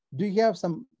Mursal. Do you have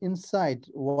some insight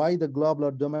why the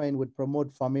globular domain would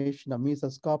promote formation of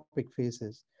mesoscopic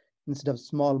phases instead of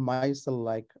small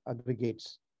micelle-like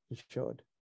aggregates you showed?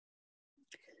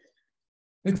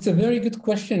 It's a very good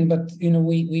question, but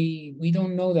we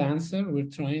don't know the answer. We're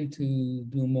trying to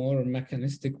do more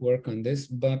mechanistic work on this.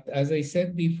 But as I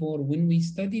said before, when we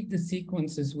studied the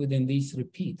sequences within these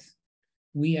repeats,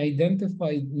 we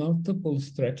identified multiple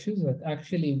stretches that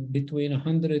actually between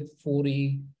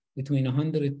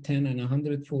 110 and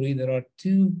 140, there are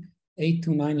 8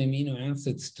 to 9 amino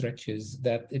acid stretches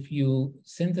that if you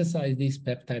synthesize these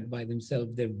peptides by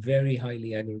themselves, they're very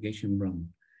highly aggregation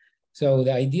prone. So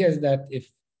the idea is that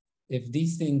if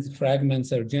these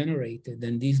fragments are generated,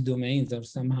 then these domains are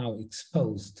somehow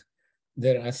exposed.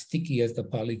 They're as sticky as the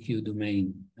polyQ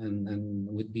domain and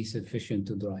would be sufficient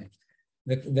to drive.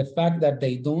 The fact that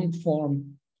they don't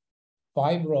form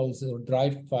fibrils or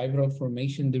drive fibril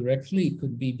formation directly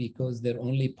could be because they're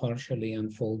only partially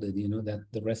unfolded, that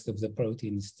the rest of the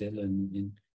protein is still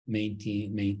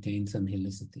maintain some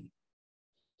helicity.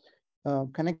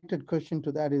 Connected question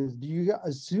to that is, do you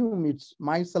assume it's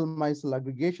micelle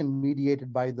aggregation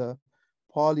mediated by the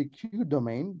polyQ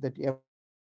domain that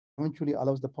eventually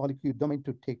allows the polyQ domain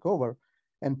to take over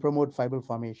and promote fibril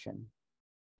formation?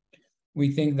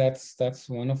 We think that's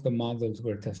one of the models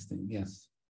we're testing, yes.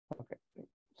 Okay.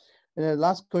 And the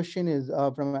last question is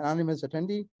from an anonymous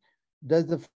attendee. Does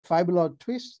the fibrillar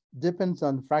twist depends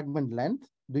on fragment length?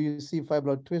 Do you see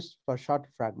fibrillar twist for short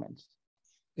fragments?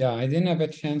 Yeah, I didn't have a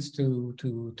chance to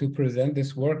present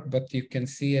this work, but you can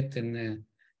see it in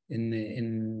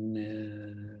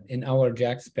our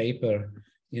JAX paper.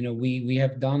 We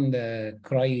have done the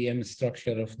cryo-EM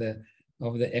structure of the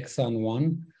exon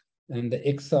 1, and the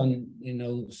exon.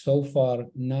 So far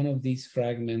none of these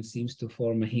fragments seems to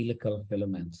form a helical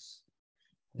filaments.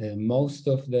 Most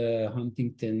of the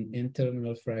Huntingtin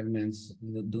internal fragments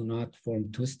do not form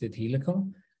twisted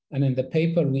helical. And in the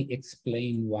paper, we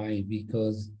explain why,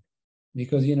 because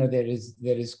there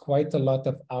is quite a lot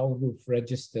of out-of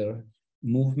register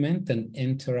movement and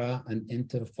intra and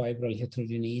interfibril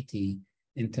heterogeneity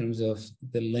in terms of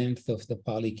the length of the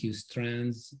polyQ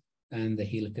strands and the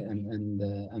helical and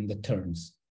the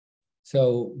turns.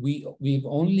 So we've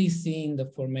only seen the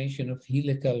formation of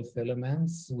helical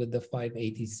filaments with the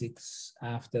 586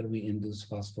 after we induce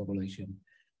phosphorylation.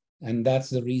 And that's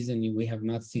the reason we have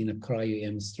not seen a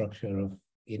cryo-EM structure of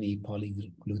any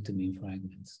polyglutamine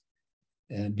fragments.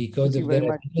 Because of their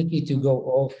ability to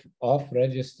go off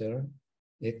register,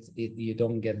 you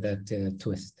don't get that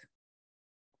twist.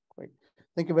 Great.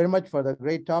 Thank you very much for the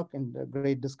great talk and the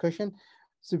great discussion.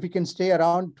 So if we can stay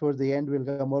around towards the end, we'll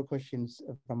get more questions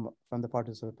from the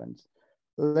participants.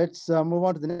 Let's move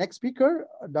on to the next speaker,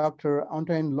 Dr.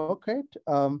 Antoine Loquet.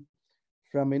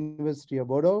 from University of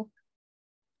Bordeaux.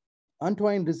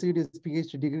 Antoine received his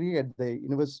PhD degree at the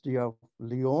University of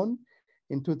Lyon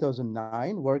in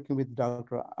 2009, working with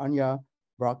Dr. Anya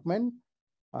Brockman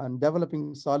on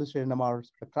developing solid-state NMR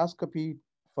spectroscopy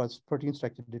for protein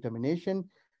structure determination.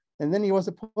 And then he was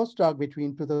a postdoc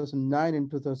between 2009 and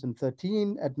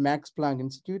 2013 at Max Planck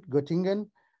Institute, Göttingen,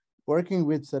 working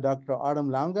with Dr.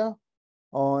 Adam Lange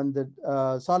on the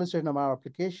solid-state NMR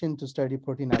application to study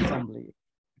protein assembly.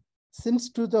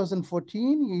 Since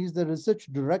 2014, he is the research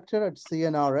director at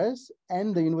CNRS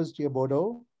and the University of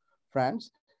Bordeaux,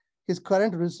 France. His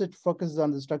current research focuses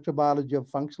on the structural biology of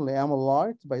functional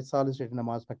amyloids by solid-state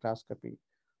NMR spectroscopy.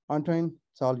 Antoine,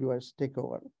 it's all yours. Take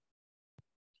over.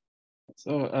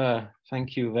 So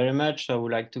thank you very much. I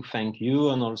would like to thank you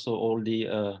and also all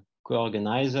the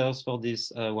co-organizers for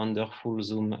this wonderful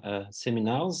Zoom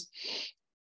seminars.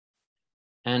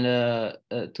 And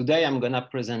today I'm going to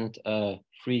present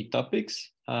 3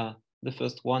 topics. The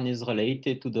first one is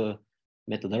related to the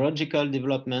methodological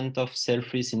development of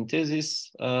cell-free synthesis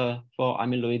for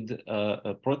amyloid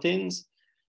proteins.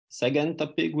 Second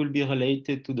topic will be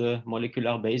related to the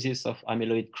molecular basis of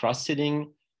amyloid cross-seeding.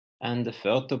 And the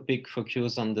third topic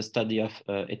focuses on the study of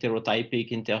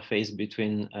heterotypic interface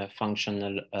between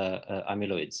functional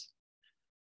amyloids.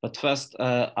 But first,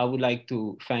 I would like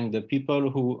to thank the people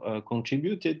who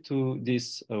contributed to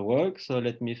this work. So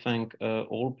let me thank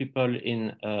all people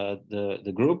in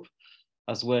the group,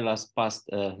 as well as past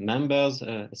members,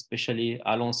 especially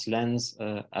Alonce Lenz,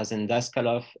 Azen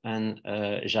Daskalov, and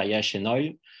Jaya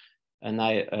Shenoy. And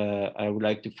I would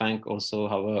like to thank also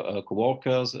our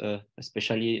co-workers,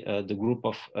 especially the group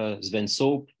of Sven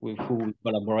Soap, with who we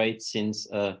collaborate since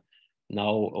now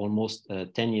almost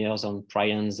 10 years on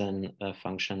prions and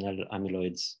functional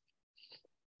amyloids.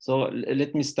 So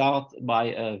let me start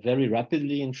by very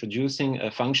rapidly introducing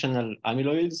functional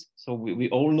amyloids. So we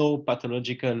all know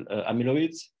pathological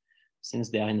amyloids, since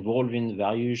they are involved in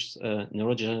various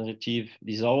neurodegenerative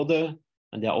disorder,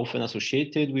 and they are often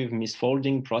associated with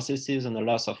misfolding processes and a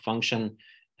loss of function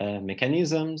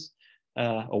mechanisms.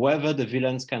 However, the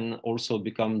villains can also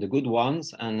become the good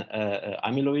ones, and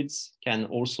amyloids can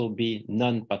also be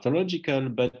non-pathological,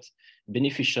 but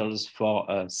beneficial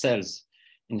for cells.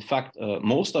 In fact,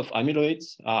 most of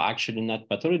amyloids are actually not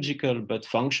pathological, but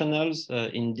functionals.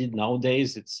 Indeed,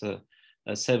 nowadays, it's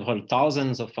several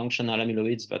thousands of functional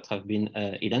amyloids that have been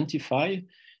identified.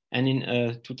 And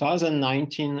in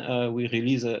 2019, we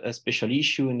released a special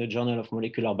issue in the Journal of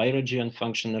Molecular Biology on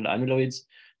Functional Amyloids,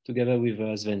 together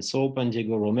with Sven Soap and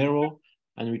Diego Romero.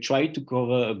 And we tried to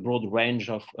cover a broad range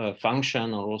of function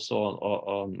and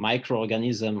also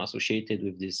microorganisms associated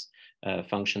with these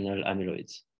functional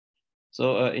amyloids.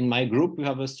 So in my group, we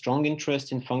have a strong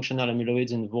interest in functional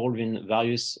amyloids involved in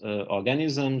various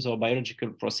organisms or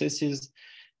biological processes.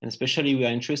 And especially we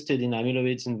are interested in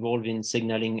amyloids involved in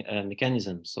signaling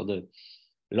mechanisms. So the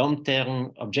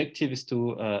long-term objective is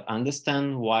to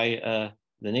understand why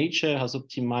the nature has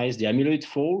optimized the amyloid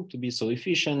fold to be so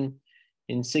efficient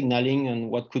in signaling, and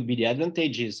what could be the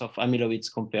advantages of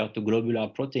amyloids compared to globular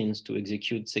proteins to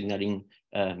execute signaling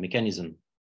mechanism.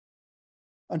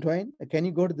 Antoine, can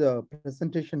you go to the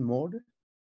presentation mode?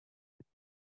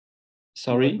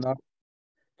 Sorry?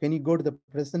 Can you go to the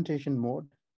presentation mode?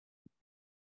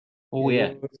 Oh,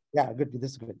 yeah. Yeah, good.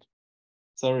 This is good.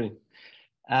 Sorry.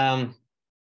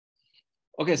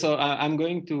 Okay, so I'm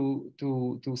going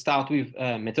to start with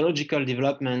methodological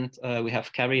development we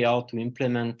have carried out to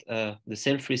implement the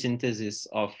cell-free synthesis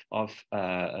of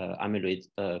amyloid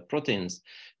proteins.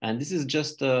 And this is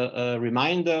just a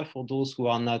reminder for those who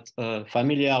are not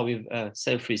familiar with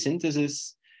cell-free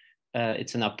synthesis.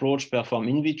 It's an approach performed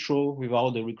in vitro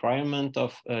without the requirement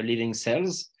of living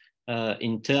cells.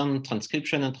 In turn,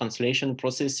 transcription and translation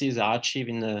processes are achieved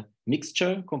in a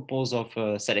mixture composed of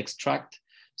cell extract,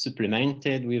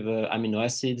 supplemented with amino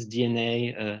acids,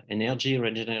 DNA, energy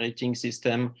regenerating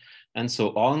system, and so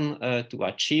on to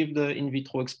achieve the in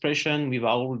vitro expression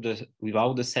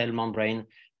without the cell membrane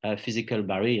physical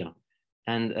barrier.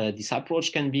 And this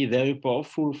approach can be very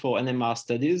powerful for NMR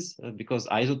studies because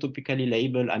isotopically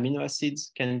labeled amino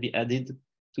acids can be added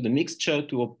to the mixture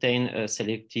to obtain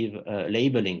selective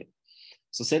labeling.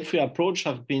 So cell-free approach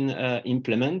have been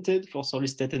implemented for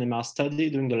solid-state NMR study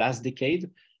during the last decade,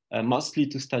 mostly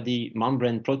to study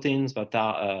membrane proteins that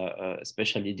are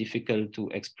especially difficult to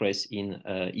express in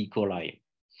E. coli.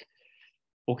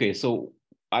 Okay, so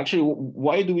actually,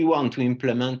 why do we want to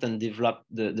implement and develop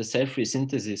the cell-free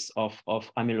synthesis of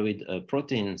amyloid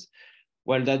proteins?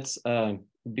 Well, that's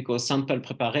because sample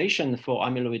preparation for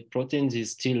amyloid proteins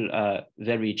is still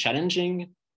very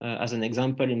challenging. As an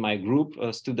example, in my group,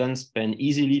 students spend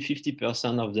easily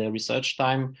 50% of their research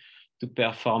time to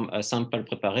perform a sample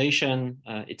preparation.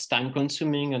 It's time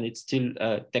consuming and it's still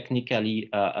technically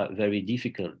very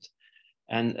difficult.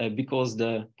 And because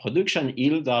the production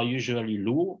yields are usually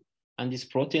low, and this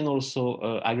protein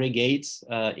also aggregates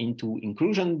into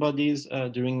inclusion bodies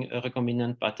during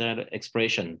recombinant pattern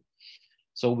expression.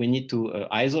 So we need to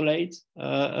isolate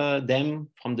them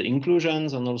from the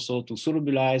inclusions and also to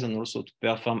solubilize and also to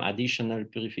perform additional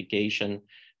purification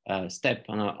step.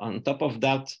 And on top of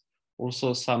that,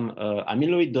 also some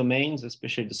amyloid domains,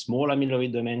 especially the small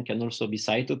amyloid domain, can also be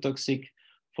cytotoxic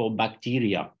for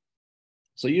bacteria.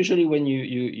 So usually when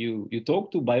you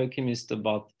talk to biochemists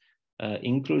about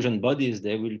inclusion bodies,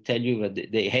 they will tell you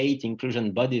that they hate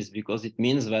inclusion bodies because it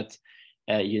means that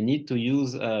you need to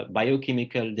use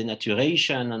biochemical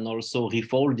denaturation and also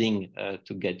refolding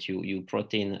to get you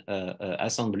protein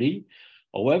assembly.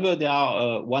 However, there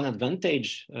are one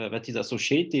advantage that is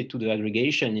associated to the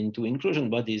aggregation into inclusion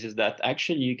bodies is that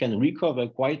actually you can recover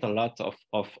quite a lot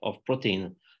of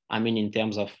protein. I mean, in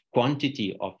terms of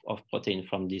quantity of protein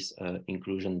from these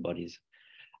inclusion bodies.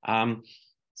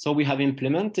 So we have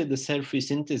implemented the cell-free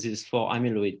synthesis for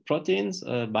amyloid proteins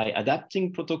by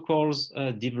adapting protocols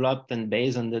developed and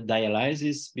based on the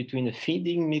dialysis between a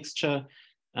feeding mixture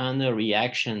and a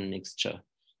reaction mixture.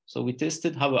 So we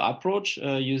tested our approach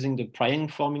using the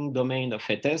prion-forming domain of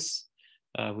HETES,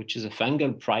 which is a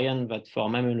fungal prion that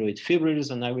form amyloid fibrils,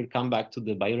 and I will come back to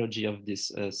the biology of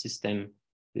this system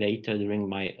later during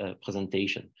my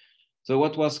presentation. So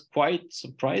what was quite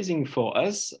surprising for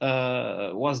us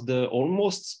was the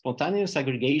almost spontaneous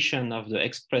aggregation of the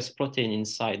expressed protein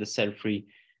inside the cell-free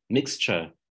mixture.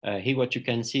 Here what you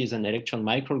can see is an electron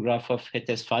micrograph of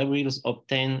HETES fibrils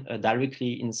obtained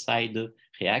directly inside the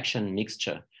reaction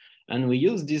mixture. And we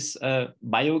use this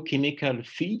biochemical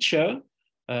feature,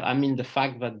 I mean the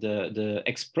fact that the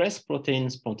expressed protein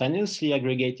spontaneously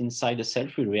aggregate inside the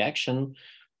cell-free reaction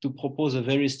to propose a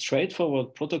very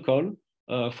straightforward protocol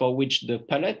for which the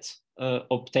pellet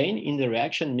obtained in the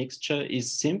reaction mixture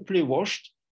is simply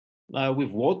washed with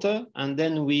water, and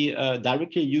then we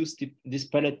directly use this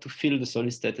pellet to fill the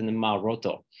solid-state NMR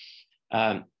rotor.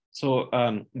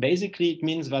 Basically, it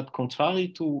means that contrary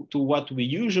to what we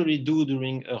usually do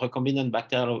during a recombinant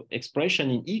bacterial expression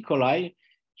in E. coli,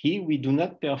 here we do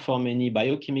not perform any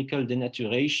biochemical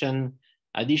denaturation,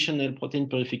 additional protein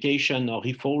purification, or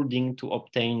refolding to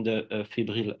obtain the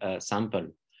fibril sample.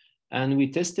 And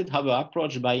we tested our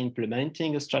approach by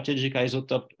implementing a strategic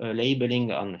isotope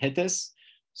labeling on HETES.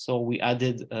 So we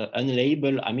added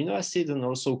unlabeled amino acids and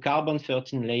also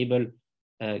carbon-13 label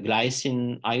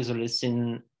glycine,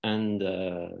 isoleucine, and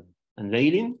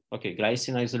valine. Okay,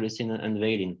 glycine, isoleucine, and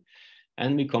valine.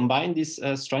 And we combined this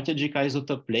strategic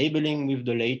isotope labeling with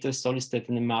the latest solid-state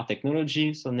NMR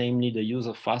technology, so namely the use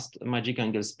of fast magic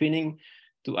angle spinning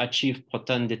to achieve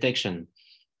proton detection.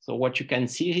 So what you can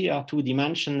see here are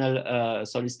two-dimensional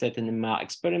solid-state NMR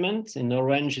experiments. In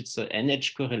orange, it's an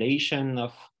NH correlation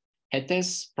of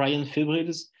HETES prion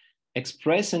fibrils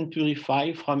express and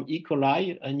purify from E.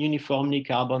 coli and uniformly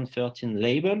carbon-13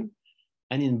 label.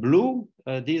 And in blue,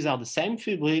 these are the same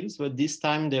fibrils, but this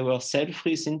time they were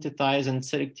cell-free synthesized and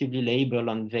selectively labeled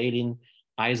on valine,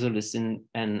 isoleucine,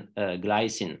 and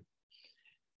glycine.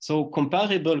 So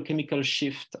comparable chemical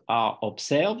shifts are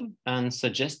observed and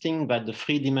suggesting that the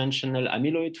three-dimensional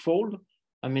amyloid fold,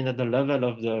 I mean at the level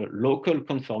of the local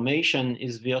conformation,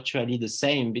 is virtually the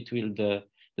same between the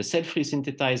cell-free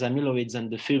synthesized amyloids and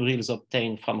the fibrils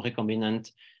obtained from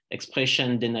recombinant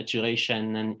expression,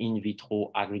 denaturation, and in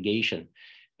vitro aggregation.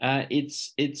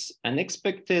 It's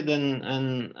unexpected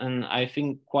and I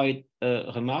think quite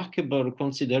remarkable,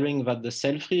 considering that the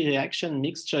cell-free reaction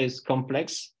mixture is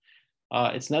complex.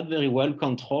 It's not very well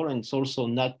controlled, and it's also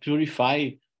not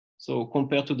purified. So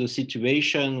compared to the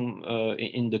situation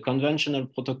in the conventional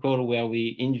protocol where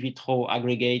we in vitro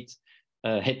aggregate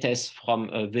HETES from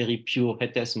a very pure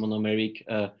HETES monomeric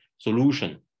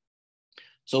solution.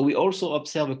 So we also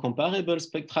observe a comparable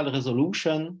spectral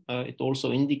resolution. It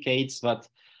also indicates that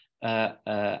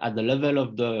at the level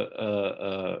of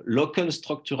the local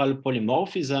structural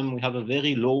polymorphism, we have a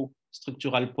very low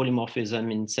structural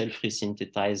polymorphism in cell-free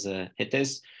synthesized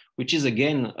HETES, which is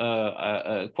again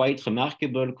quite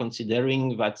remarkable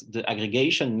considering that the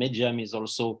aggregation medium is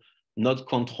also not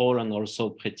controlled and also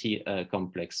pretty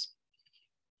complex.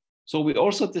 So we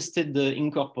also tested the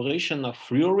incorporation of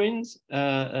fluorines,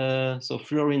 so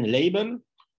fluorine label,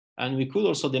 and we could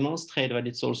also demonstrate that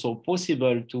it's also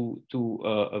possible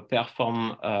to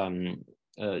perform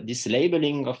this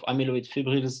labeling of amyloid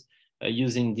fibrils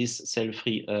using this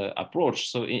cell-free approach.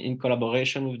 So in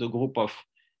collaboration with the group of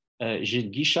Gilles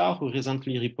Guichard, who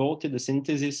recently reported the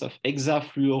synthesis of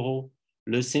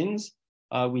hexafluoroleucines.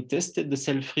 We tested the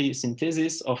cell-free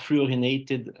synthesis of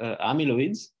fluorinated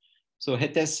amyloids. So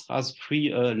HETES has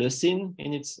 3 leucine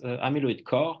in its amyloid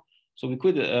core. So we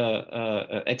could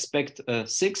expect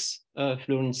 6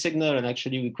 fluorine signal, and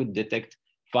actually we could detect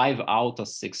 5 out of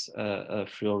 6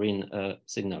 fluorine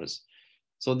signals.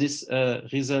 So this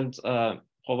result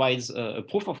provides a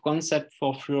proof of concept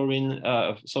for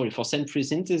for cell-free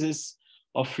synthesis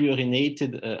of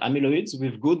fluorinated amyloids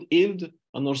with good yield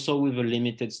and also with a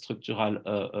limited structural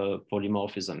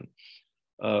polymorphism.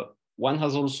 One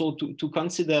has also to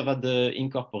consider that the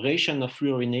incorporation of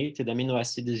fluorinated amino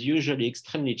acid is usually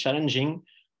extremely challenging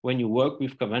when you work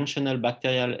with conventional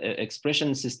bacterial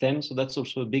expression systems. So that's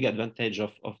also a big advantage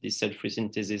of this cell-free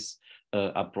synthesis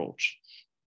approach.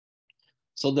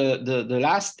 So the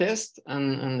last test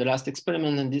and the last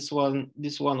experiment, and this one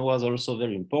was also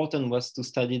very important, was to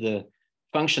study the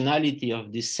functionality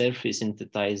of these cell-free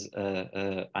synthesized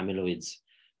amyloids.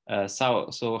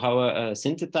 So how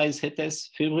synthesized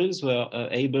HETES fibrils were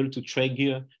able to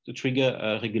trigger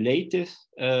a regulated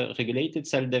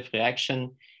cell death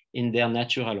reaction in their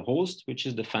natural host, which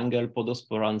is the fungal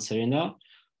Podospora serina.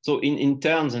 So in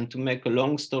terms, and to make a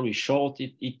long story short,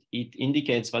 it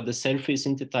indicates that the cell-free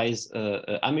synthesized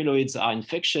amyloids are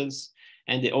infectious,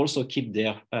 and they also keep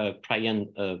their prion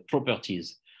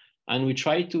properties. And we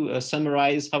try to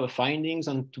summarize our findings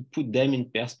and to put them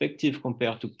in perspective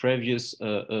compared to previous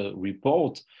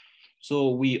report.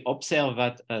 So we observe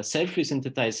that cell-free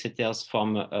synthesized HETES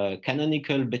form a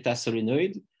canonical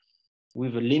beta-solenoid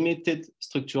with a limited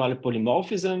structural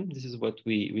polymorphism. This is what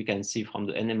we can see from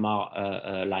the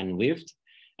NMR line width.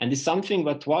 And it's something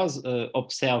that was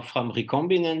observed from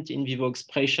recombinant in vivo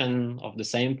expression of the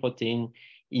same protein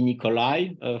in E.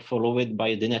 coli, followed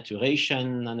by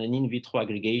denaturation and an in vitro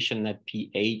aggregation at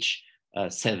pH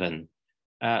 7.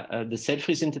 The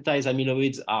cell-free synthesized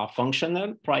amyloids are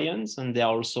functional prions, and they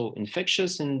are also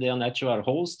infectious in their natural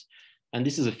host. And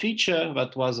this is a feature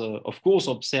that was, of course,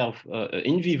 observed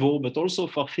in vivo, but also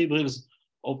for fibrils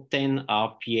obtained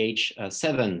at pH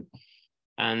 7.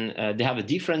 And they have a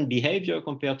different behavior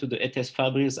compared to the HETES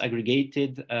fibrils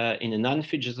aggregated in a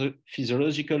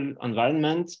non-physiological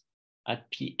environment at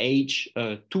pH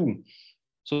 2.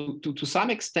 So to some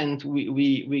extent,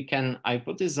 we can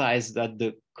hypothesize that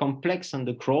the complex and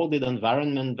the crowded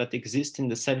environment that exists in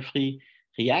the cell-free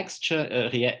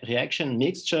reaction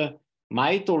mixture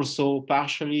might also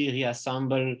partially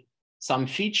reassemble some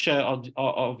feature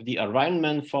of the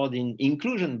environment for the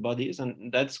inclusion bodies.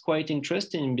 And that's quite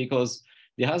interesting because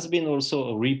there has been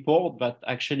also a report that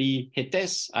actually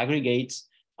HETES aggregates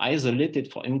isolated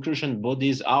for inclusion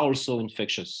bodies are also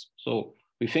infectious. So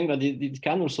we think that it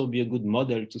can also be a good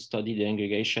model to study the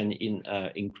aggregation in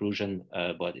inclusion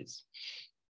bodies.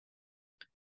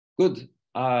 Good.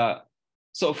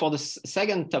 So for the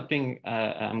second topic,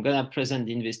 I'm going to present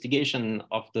the investigation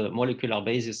of the molecular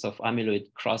basis of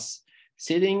amyloid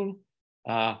cross-seeding.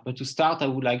 But to start, I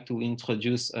would like to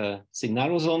introduce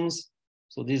signalosomes.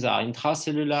 So these are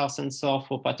intracellular sensors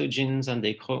for pathogens, and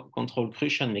they control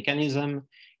crucial mechanism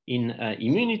in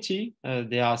immunity.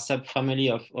 They are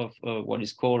subfamily of what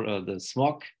is called the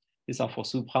SMOC. These are for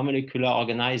supramolecular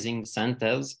organizing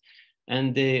centers.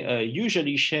 And they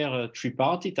usually share a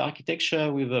tripartite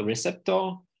architecture with a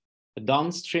receptor, a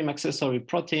downstream accessory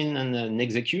protein, and an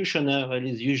executioner that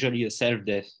is usually a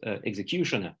self-death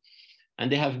executioner.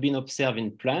 And they have been observed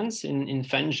in plants, in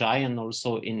fungi, and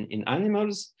also in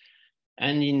animals.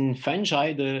 And in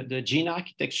fungi, the gene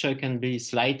architecture can be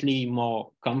slightly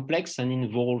more complex and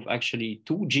involve actually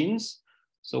 2 genes.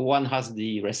 So one has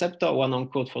the receptor, one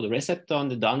encode for the receptor and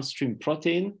the downstream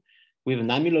protein, with an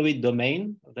amyloid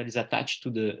domain that is attached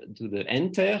to the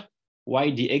enter,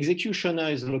 while the executioner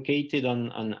is located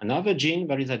on another gene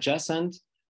that is adjacent,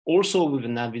 also with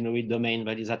an amyloid domain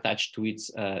that is attached to its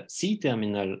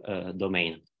C-terminal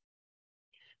domain.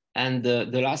 And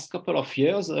the last couple of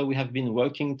years, we have been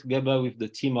working together with the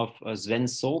team of Sven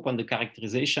Soap on the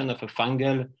characterization of a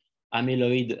fungal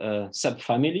amyloid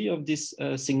subfamily of this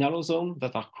signalosome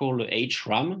that are called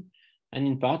HRAM. And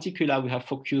in particular, we have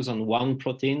focused on one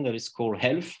protein that is called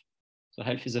HELF. So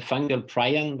HELF is a fungal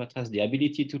prion that has the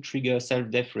ability to trigger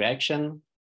self-death reaction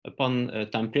upon a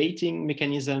templating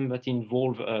mechanism that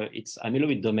involve its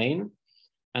amyloid domain.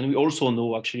 And we also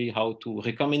know actually how to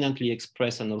recombinantly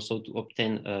express and also to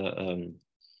obtain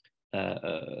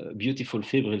beautiful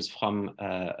fibrils from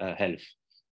HELF.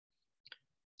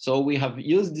 So we have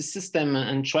used this system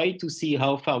and tried to see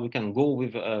how far we can go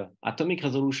with atomic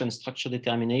resolution structure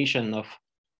determination of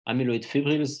amyloid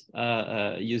fibrils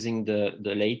using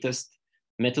the latest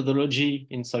methodology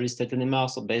in solid-state NMR,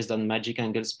 so based on magic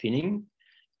angle spinning,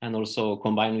 and also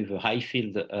combined with a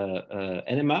high-field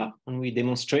NMR. And we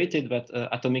demonstrated that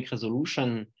atomic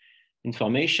resolution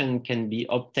information can be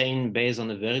obtained based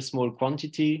on a very small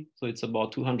quantity. So it's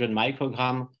about 200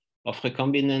 micrograms of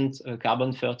recombinant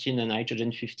carbon-13 and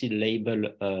nitrogen-50 label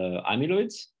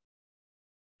amyloids.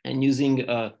 And using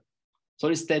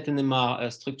solid-state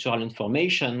NMR structural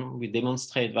information, we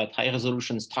demonstrate that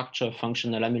high-resolution structure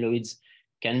functional amyloids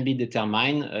can be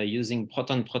determined using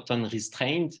proton-proton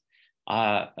restraint.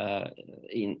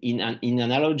 In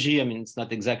analogy, I mean, it's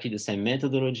not exactly the same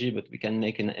methodology, but we can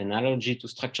make an analogy to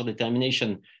structure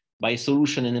determination by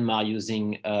solution NMR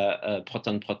using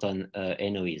proton-proton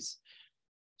NOEs.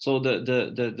 So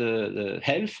the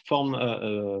HELF form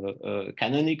a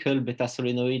canonical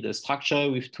beta-solenoid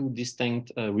structure with two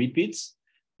distinct repeats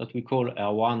that we call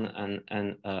R1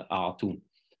 and R2.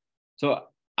 So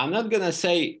I'm not going to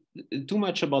say too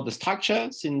much about the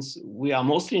structure, since we are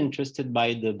mostly interested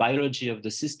by the biology of the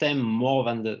system more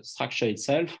than the structure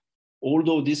itself,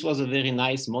 although this was a very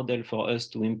nice model for us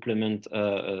to implement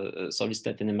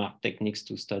solid-state NMR techniques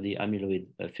to study amyloid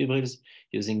fibrils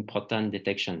using proton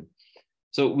detection.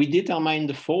 So we determined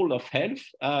the fold of HELF,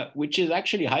 which is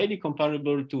actually highly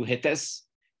comparable to HETES.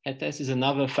 HETES is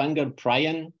another fungal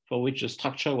prion for which the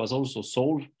structure was also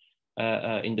solved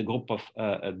in the group of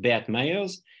Beat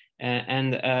Myers.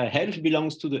 And HELF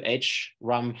belongs to the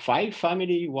HRAM5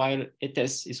 family, while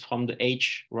HETES is from the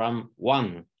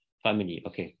HRAM1 family.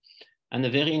 Okay. And a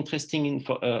very interesting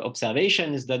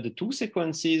observation is that the two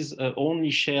sequences only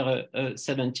share a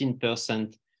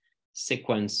 17%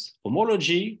 sequence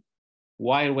homology,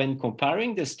 while when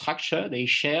comparing the structure, they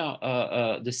share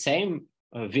the same,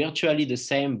 virtually the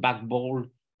same backbone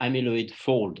amyloid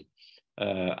fold.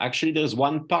 Actually, there's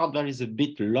one part that is a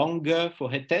bit longer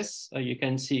for HETES. You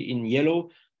can see in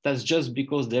yellow. That's just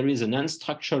because there is an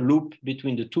unstructured loop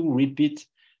between the two repeats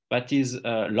that is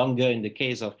longer in the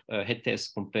case of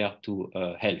HETES compared to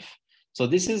HELF. So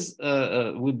this is,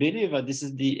 we believe that this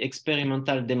is the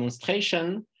experimental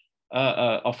demonstration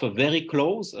of a very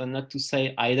close, not to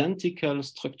say identical,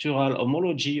 structural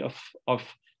homology of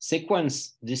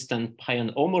sequence distant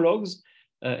prion homologues,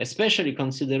 especially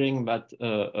considering that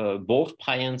both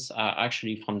prions are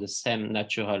actually from the same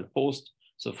natural host,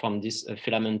 so from this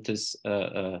filamentous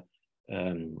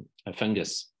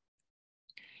fungus.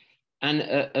 And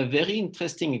a very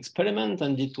interesting experiment,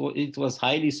 and it was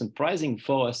highly surprising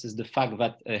for us, is the fact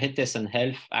that HETES and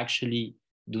HELF actually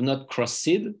do not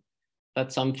cross-seed.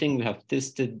 That's something we have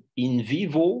tested in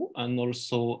vivo and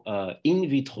also in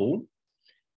vitro.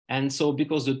 And so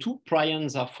because the two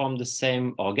prions are from the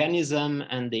same organism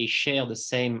and they share the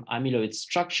same amyloid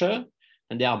structure,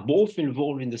 and they are both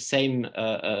involved in the same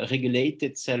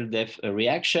regulated cell death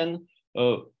reaction,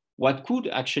 what could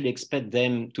actually expect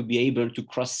them to be able to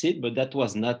cross-seed, but that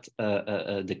was not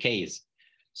the case.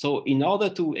 So in order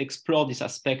to explore this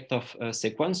aspect of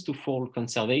sequence-to-fold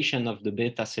conservation of the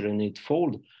beta-solenoid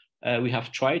fold, we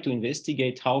have tried to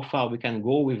investigate how far we can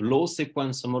go with low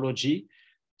sequence homology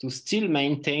to still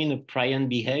maintain a prion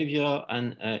behavior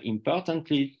and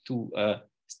importantly, to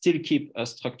still keep a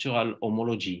structural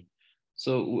homology.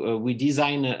 So we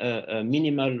design a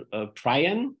minimal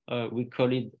prion, we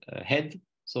call it HEAD,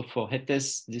 so for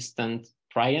HETES distant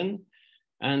prion,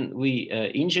 and we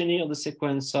engineer the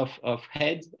sequence of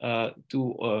HEAD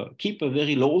to keep a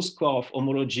very low score of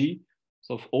homology,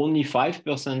 so of only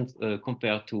 5%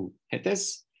 compared to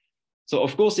HETES. So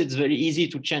of course, it's very easy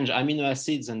to change amino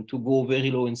acids and to go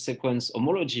very low in sequence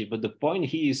homology, but the point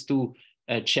here is to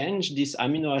change this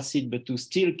amino acid, but to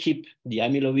still keep the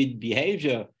amyloid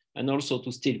behavior and also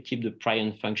to still keep the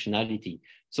prion functionality.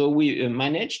 So we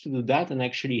managed to do that, and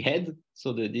actually HEAD,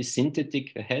 so this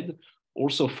synthetic HEAD,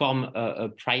 also form a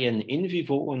prion in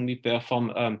vivo, and we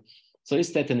perform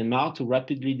solid-state NMR to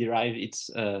rapidly derive its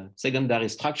secondary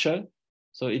structure.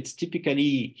 So it's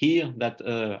typically here that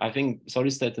I think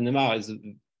solid-state NMR is a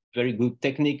very good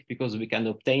technique because we can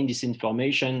obtain this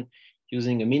information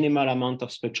using a minimal amount of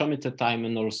spectrometer time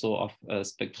and also of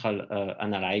spectral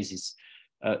analysis.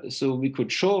 So we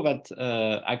could show that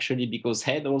actually, because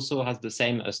HEAD also has the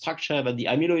same structure, that the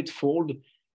amyloid fold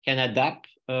can adapt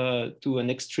to an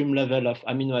extreme level of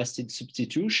amino acid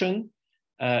substitution.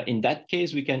 In that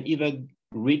case, we can even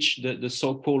reach the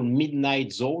so-called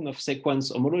midnight zone of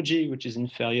sequence homology, which is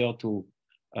inferior to,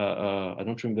 I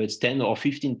don't remember, it's 10 or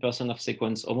 15% of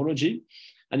sequence homology.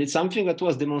 And it's something that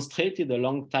was demonstrated a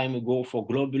long time ago for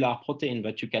globular protein,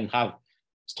 that you can have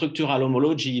structural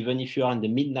homology even if you are in the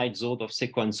midnight zone of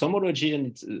sequence homology. And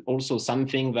it's also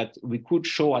something that we could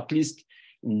show, at least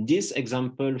in this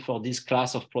example for this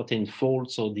class of protein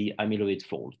fold, so the amyloid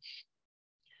fold.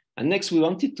 And next, we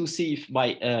wanted to see if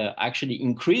by actually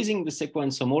increasing the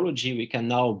sequence homology, we can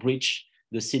now breach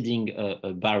the seeding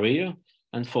barrier.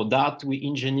 And for that, we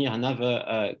engineer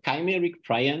another chimeric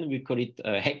prion. We call it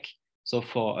HEC, so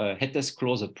for hetes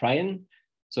closer prion.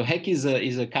 So HEC is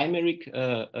a chimeric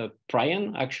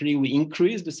prion. Actually, we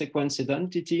increase the sequence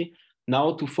identity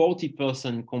now to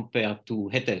 40% compared to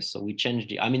hetes. So we change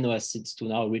the amino acids to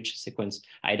now reach sequence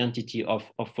identity of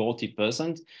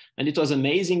 40%. And it was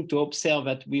amazing to observe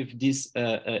that with this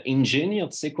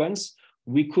engineered sequence,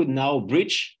 we could now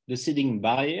breach the seeding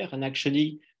barrier and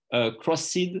actually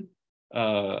cross-seed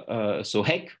so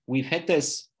HEC with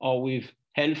hetes or with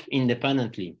health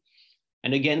independently.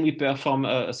 And again, we perform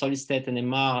a solid-state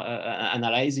NMR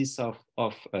analysis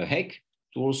of HEC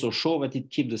to also show that it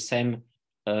keeps the same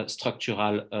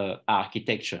structural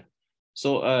architecture.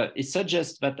 So it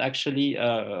suggests that actually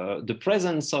the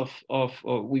presence of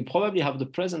we probably have the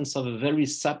presence of a very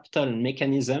subtle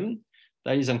mechanism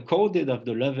that is encoded at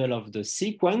the level of the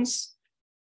sequence,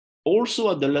 also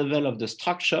at the level of the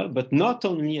structure, but not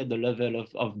only at the level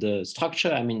of the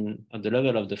structure, I mean, at the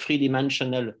level of the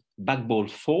three-dimensional backbone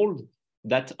fold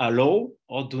that allow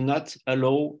or do not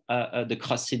allow the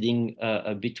cross-seeding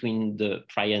between the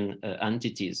prion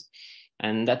entities.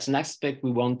 And that's an aspect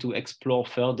we want to explore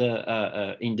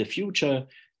further in the future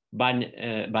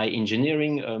by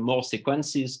engineering more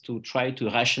sequences to try to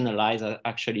rationalize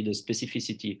actually the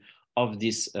specificity of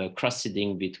this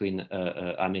cross-seeding between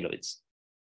amyloids.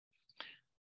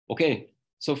 Okay,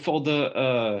 so for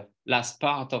the last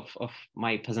part of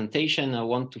my presentation, I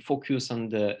want to focus on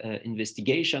the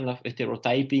investigation of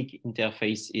heterotypic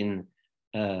interface in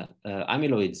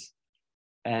amyloids.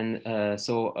 And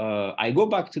so I go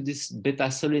back to this beta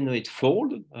solenoid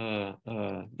fold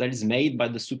that is made by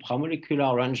the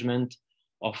supramolecular arrangement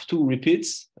of two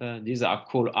repeats. These are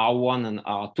called R1 and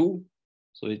R2.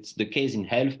 So it's the case in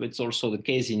health, but it's also the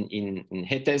case in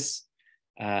hetes.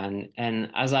 And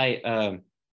as I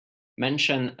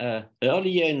mentioned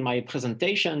earlier in my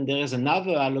presentation, there is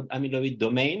another amyloid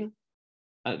domain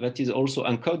that is also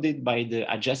encoded by the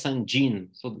adjacent gene.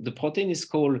 So the protein is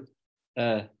called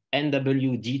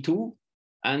NWD2,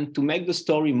 and to make the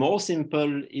story more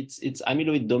simple, its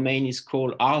amyloid domain is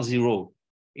called R0,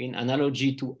 in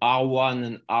analogy to R1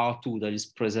 and R2 that is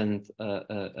present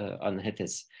on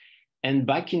hetes. And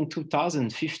back in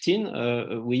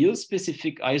 2015, we used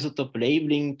specific isotope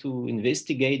labeling to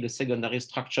investigate the secondary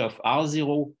structure of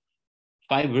R0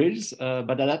 fibrils,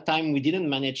 but at that time we didn't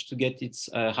manage to get its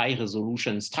high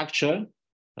resolution structure.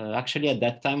 Actually, at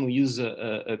that time, we use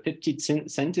a peptide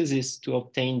synthesis to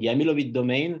obtain the amyloid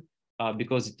domain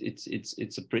because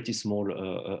it's a pretty small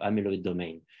amyloid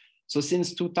domain. So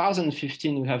since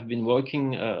 2015, we have been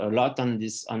working a lot on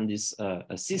this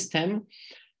system,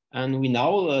 and we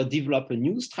now develop a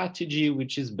new strategy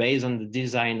which is based on the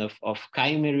design of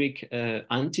chimeric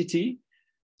entity.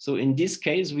 So in this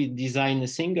case, we design a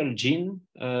single gene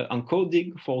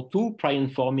encoding for two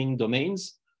prion-forming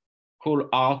domains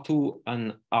called R2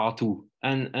 and R2.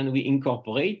 And we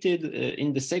incorporated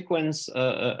in the sequence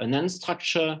an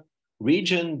unstructured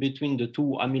region between the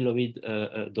two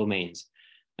amyloid domains.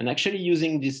 And actually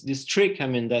using this trick, I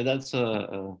mean, that's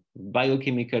a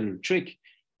biochemical trick,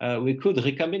 we could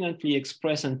recombinantly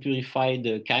express and purify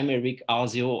the chimeric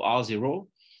R0,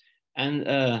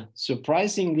 and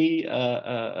surprisingly,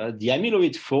 the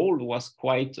amyloid fold was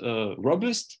quite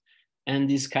robust. And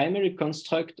this chimeric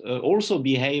construct also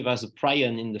behave as a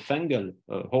prion in the fungal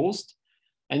host.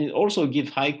 And it also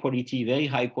gives high quality, very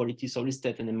high quality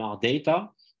solid-state NMR data.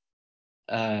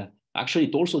 Actually,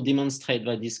 it also demonstrates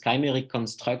that this chimeric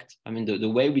construct, I mean, the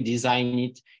way we design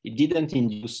it, it didn't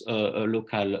induce a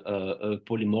local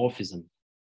polymorphism.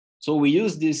 So we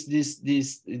use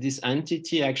this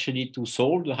entity actually to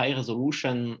solve the high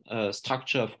resolution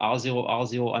structure of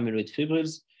R0 amyloid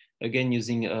fibrils, again,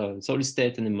 using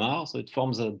solid-state NMR. So it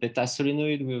forms a beta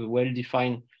solenoid with a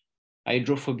well-defined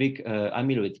hydrophobic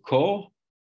amyloid core.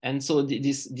 And so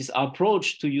this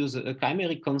approach to use a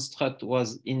chimeric construct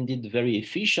was indeed very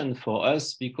efficient for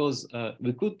us because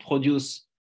we could produce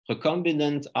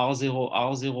recombinant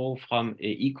R0 from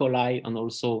E. coli and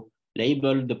also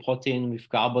label the protein with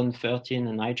carbon-13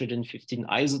 and nitrogen-15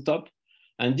 isotope.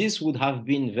 And this would have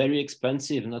been very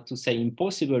expensive, not to say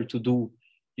impossible to do,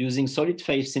 using solid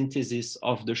phase synthesis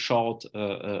of the short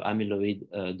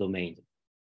amyloid domain.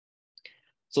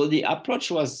 So the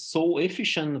approach was so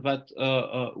efficient that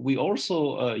we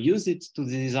also used it to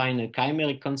design a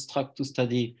chimeric construct to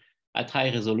study at high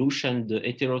resolution the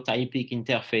heterotypic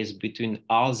interface between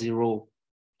R0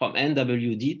 from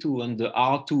NWD2 and the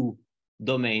R2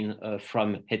 domain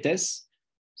from HETES.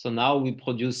 So now we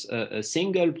produce a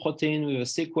single protein with a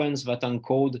sequence that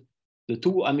encodes the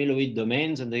two amyloid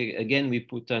domains. And again, we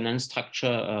put an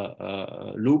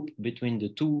unstructured loop between the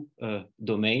two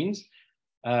domains.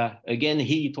 Again,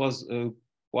 here it was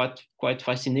quite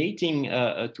fascinating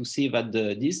to see that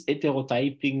this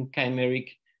heterotyping chimeric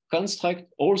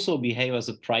construct also behave as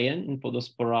a prion in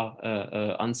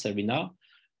Podospora and Seminar.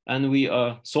 And we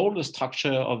solve the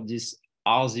structure of this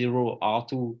R0,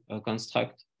 R2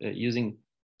 construct using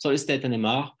solid state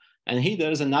NMR. And here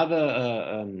there's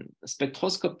another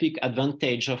spectroscopic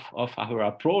advantage of our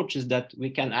approach is that we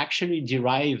can actually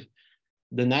derive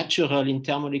the natural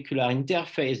intermolecular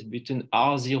interface between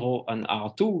R0 and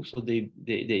R2. So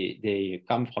they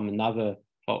come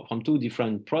from two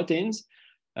different proteins.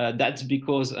 That's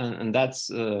because, and that's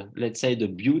let's say the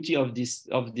beauty of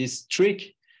this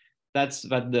trick. That's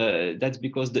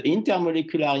because the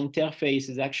intermolecular interface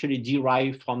is actually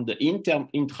derived from the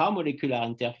intramolecular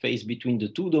interface between the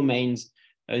two domains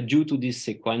due to this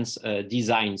sequence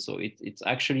design. So it's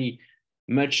actually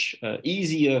much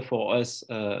easier for us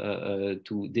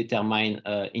to determine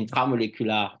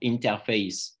intramolecular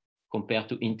interface compared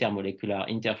to intermolecular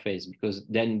interface, because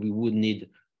then we would need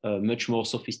a much more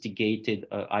sophisticated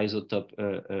isotope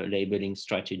labeling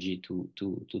strategy to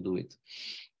do it.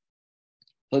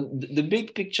 So the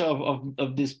big picture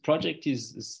of this project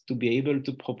is to be able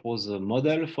to propose a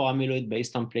model for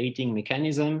amyloid-based templating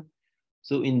mechanism.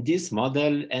 So in this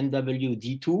model,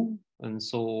 NWD2, and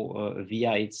so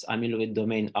via its amyloid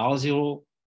domain R0,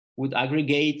 would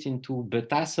aggregate into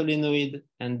beta solenoid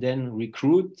and then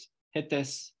recruit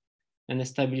HETES and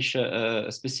establish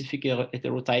a specific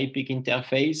heterotypic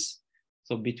interface,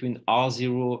 so between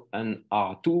R0 and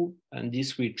R2, and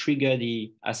this will trigger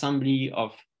the assembly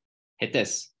of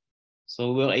HETES.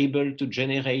 So we're able to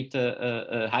generate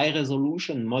a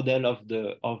high-resolution model of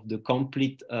the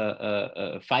complete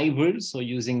fibrils. So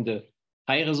using the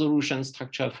high-resolution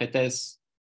structure of HETES,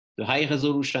 the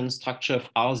high-resolution structure of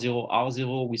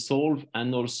R0 we solve,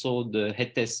 and also the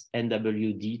HETES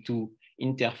NWD2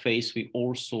 interface we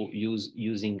also use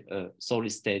using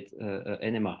solid-state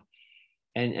NMR.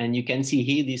 And you can see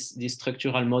here this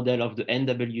structural model of the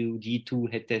NWD2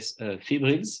 HETES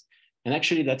fibrils. And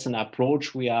actually, that's an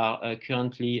approach we are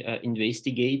currently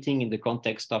investigating in the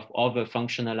context of other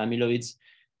functional amyloids,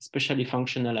 especially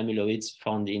functional amyloids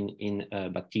found in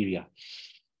bacteria.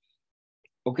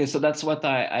 Okay, so that's what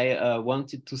I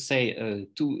wanted to say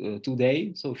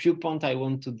today. So a few points I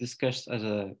want to discuss as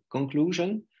a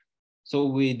conclusion. So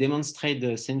we demonstrate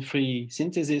the sin-free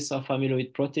synthesis of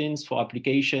amyloid proteins for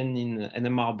application in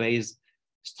NMR-based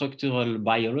structural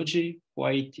biology.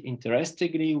 Quite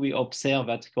interestingly, we observe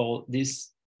that for this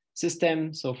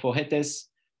system, so for HETES,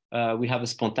 we have a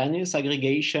spontaneous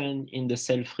aggregation in the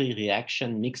cell-free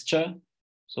reaction mixture.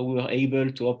 So we were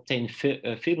able to obtain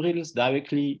fibrils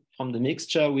directly from the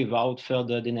mixture without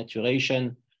further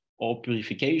denaturation or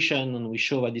purification. And we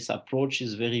show that this approach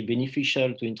is very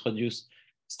beneficial to introduce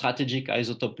strategic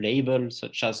isotope labels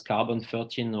such as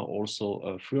carbon-13 or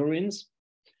also fluorines.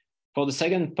 For the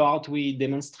second part, we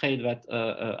demonstrate that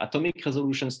atomic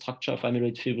resolution structure of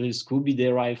amyloid fibrils could be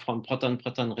derived from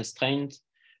proton-proton restraint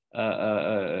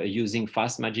using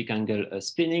fast magic angle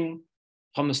spinning.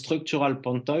 From a structural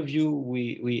point of view,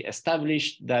 we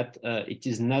established that it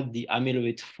is not the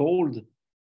amyloid fold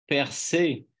per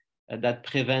se that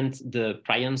prevents the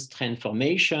prion strand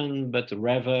formation, but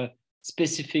rather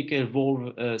specific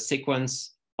evolved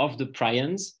sequence of the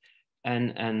prions.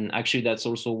 And actually, that's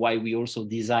also why we also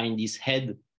designed this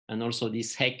head and also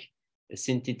this HEC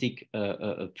synthetic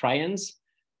prions.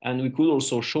 And we could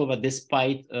also show that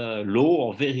despite low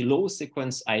or very low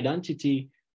sequence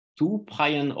identity, two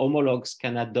prion homologs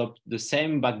can adopt the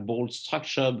same backbone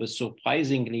structure, but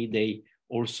surprisingly, they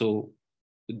also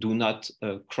do not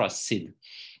cross-seed.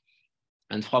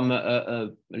 And from,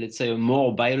 let's say, a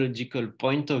more biological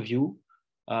point of view,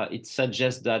 it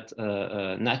suggests that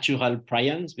natural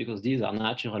prions, because these are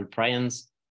natural prions,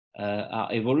 are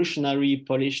evolutionarily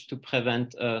polished to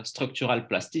prevent structural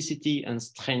plasticity and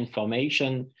strain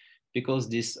formation, because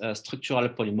this structural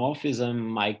polymorphism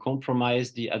might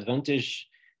compromise the advantageous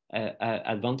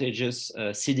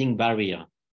seeding barrier.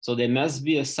 So there must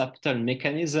be a subtle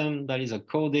mechanism that is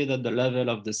coded at the level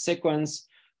of the sequence,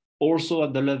 also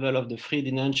at the level of the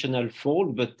three-dimensional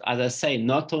fold, but as I say,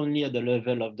 not only at the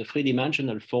level of the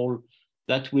three-dimensional fold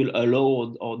that will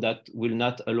allow or that will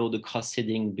not allow the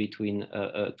cross-seeding between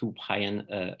two prion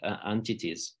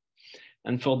entities.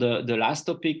 And for the last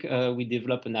topic, we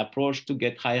develop an approach to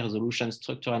get high-resolution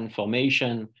structural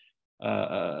information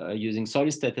using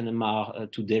solid-state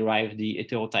NMR to derive the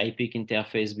heterotypic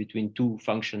interface between two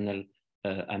functional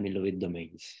amyloid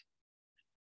domains.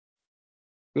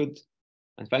 Good,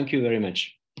 and thank you very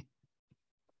much.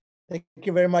 Thank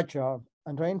you very much,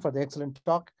 Antoine, for the excellent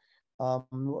talk.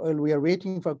 While we are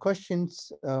waiting for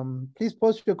questions, please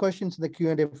post your questions in the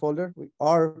Q&A folder,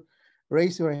 or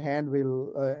raise your hand.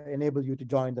 We'll enable you to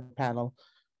join the panel.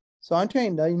 So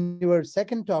Antoine, in your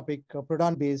second topic,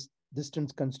 proton-based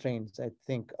distance constraints, I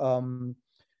think, and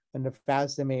the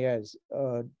FAST-MAS,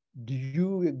 do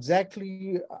you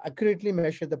exactly accurately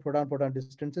measure the proton-proton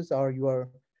distances, or you are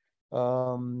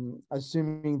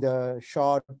assuming the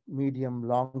short, medium,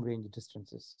 long range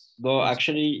distances? Well,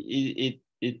 actually,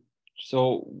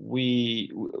 so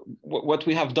what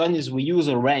we have done is we use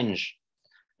a range.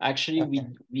 Actually,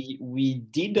 okay. we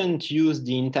didn't use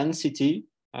the intensity.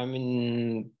 I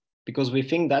mean, because we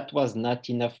think that was not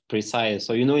enough precise.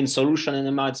 So, you know, in solution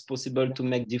NMR, it's possible to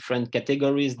make different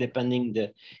categories depending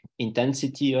the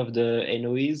intensity of the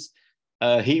NOEs.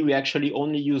 Here we actually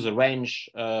only use a range.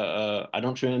 I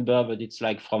don't remember, but it's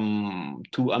like from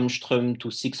 2 angstrom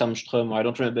to 6 angstrom. I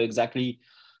don't remember exactly.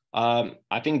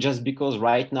 I think just because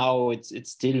right now it's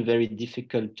still very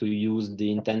difficult to use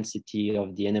the intensity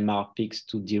of the NMR peaks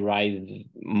to derive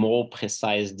more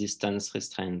precise distance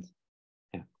restraint.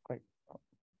 Yeah. Great.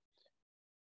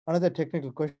 Another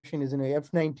technical question is in a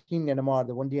F19 NMR,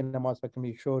 the 1D NMR spectrum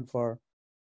you showed for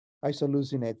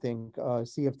isoleucine, I think,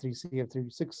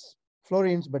 CF3, 6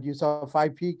 fluorines, but you saw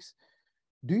 5 peaks.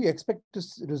 Do you expect to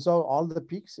resolve all the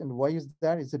peaks, and why is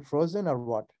that? Is it frozen or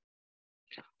what?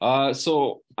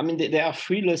 So, I mean, there are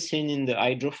 3 leucine in the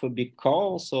hydrophobic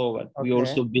core, so okay. We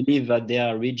also believe that they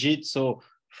are rigid. So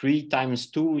 3 times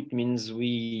 2, it means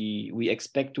we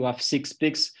expect to have 6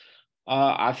 peaks.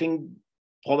 I think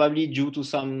probably due to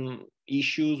some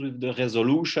issues with the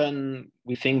resolution,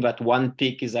 we think that 1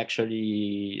 peak is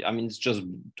actually, I mean, it's just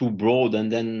too broad, and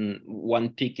then 1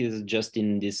 peak is just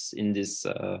this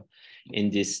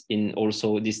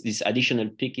additional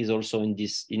peak is also in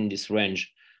this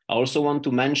range. I also want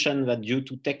to mention that due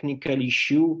to technical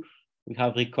issue, we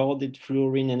have recorded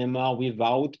fluorine NMR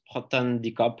without proton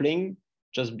decoupling,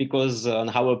 just because on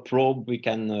our probe we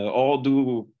can or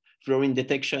do fluorine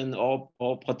detection or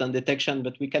proton detection,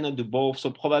 but we cannot do both.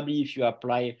 So probably if you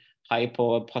apply high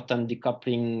power proton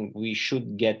decoupling, we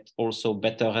should get also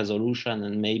better resolution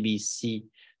and maybe see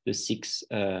the 6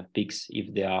 peaks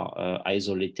if they are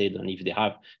isolated and if they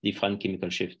have different chemical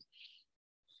shift.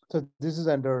 So this is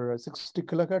under 60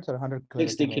 kilohertz or 100 kilohertz?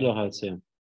 60 kilohertz, yeah.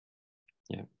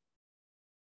 Yeah.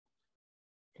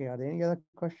 Okay, are there any other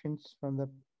questions from the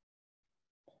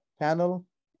panel?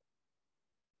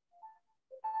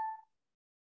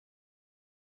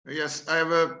 Yes, I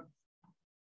have a.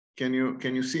 Can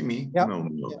you see me? Yeah. No.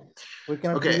 Yeah. We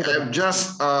can. Okay, I have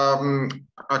just a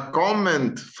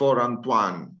comment for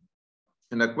Antoine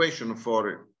and a question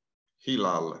for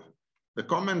Hilal. The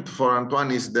comment for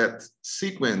Antoine is that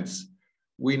sequence,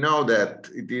 we know that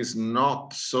it is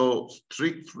not so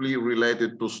strictly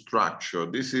related to structure.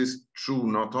 This is true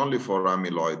not only for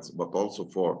amyloids, but also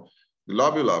for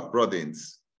globular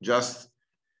proteins. Just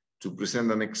to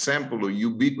present an example,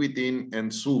 ubiquitin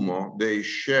and SUMO, they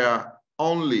share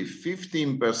only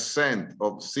 15%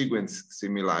 of sequence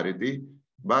similarity,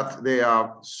 but they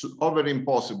are over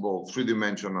impossible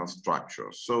 3-dimensional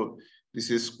structures. So this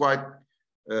is quite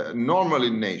normal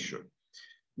in nature.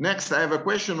 Next, I have a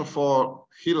question for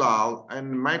Hilal,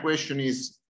 and my question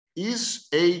is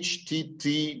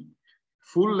HTT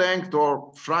full length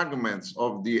or fragments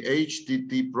of the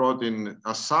HTT protein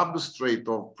a substrate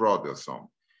of proteasome?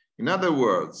 In other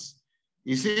words,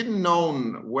 is it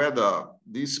known whether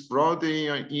this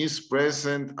protein is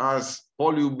present as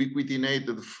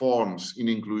polyubiquitinated forms in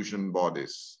inclusion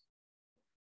bodies?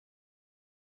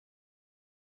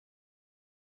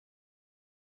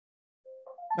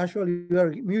 Lashuel, you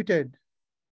are muted.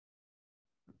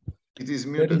 It is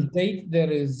muted.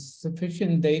 There is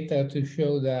sufficient data to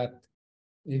show that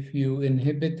if you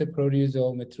inhibit the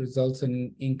proteasome, it results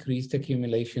in increased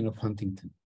accumulation of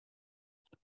Huntington.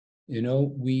 You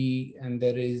know, and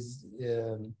there is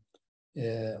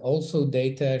also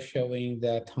data showing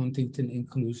that Huntington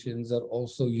inclusions are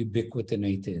also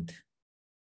ubiquitinated.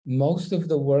 Most of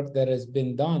the work that has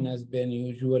been done has been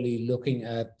usually looking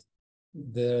at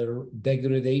the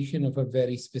degradation of a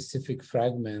very specific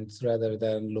fragments rather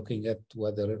than looking at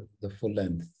whether the full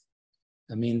length.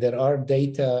 I mean, there are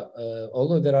data,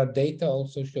 although there are data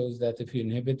also shows that if you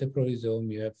inhibit the proteasome,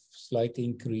 you have slight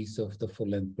increase of the full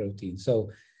length protein. So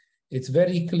it's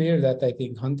very clear that I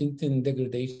think Huntington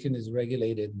degradation is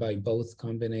regulated by both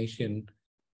combination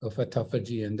of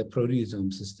autophagy and the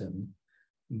proteasome system.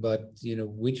 But,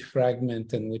 which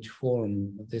fragment and which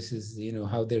form, this is,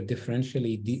 how they're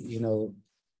differentially,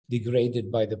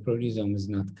 degraded by the proteasome is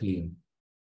not clear.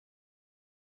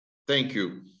 Thank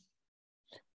you.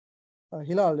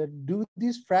 Hilal, do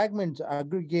these fragments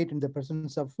aggregate in the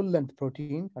presence of full-length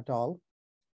protein at all?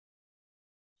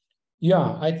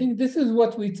 Yeah, I think this is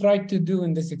what we tried to do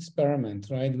in this experiment,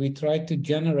 right? We tried to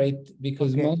generate,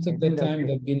 because most of the time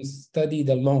they've been studied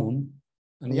alone,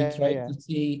 and we tried to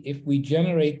see if we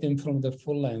generate them from the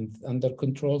full length under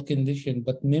controlled condition,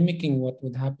 but mimicking what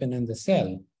would happen in the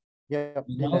cell. Yeah.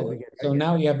 So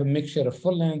now you have a mixture of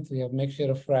full length, we have a mixture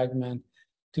of fragment.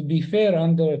 To be fair,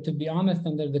 to be honest,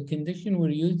 under the condition we're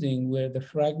using where the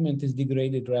fragment is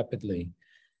degraded rapidly,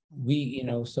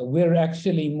 so we're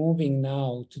actually moving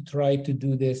now to try to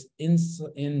do this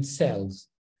in cells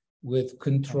with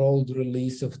controlled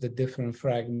release of the different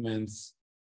fragments,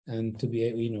 and to be,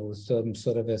 some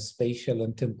sort of a spatial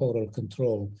and temporal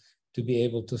control to be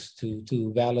able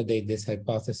to validate this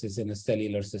hypothesis in a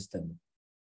cellular system.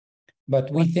 But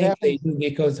we think they do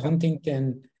because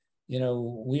Huntington,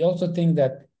 we also think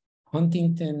that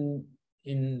Huntington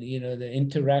in, the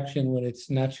interaction with its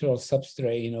natural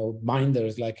substrate,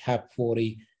 binders like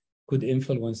HAP40 could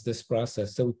influence this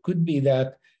process. So it could be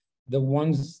that the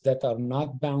ones that are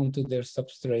not bound to their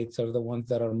substrates are the ones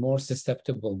that are more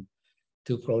susceptible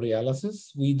to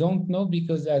proteolysis. We don't know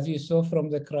because, as you saw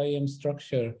from the cryo-EM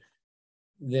structure,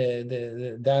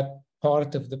 that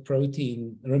part of the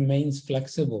protein remains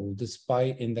flexible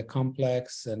despite in the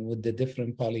complex and with the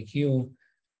different polyQ.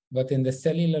 But in the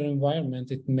cellular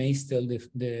environment, it may still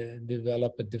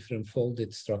develop a different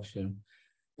folded structure,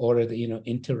 or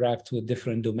interact with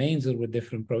different domains or with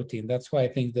different protein. That's why I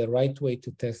think the right way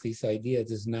to test these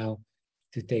ideas is now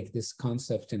to take this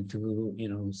concept into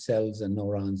cells and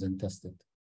neurons and test it.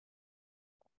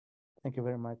 Thank you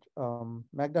very much.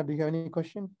 Magda, do you have any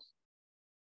questions?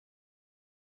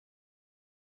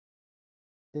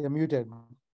 You're muted.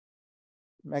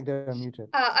 Magda, you're muted.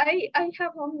 I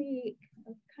have only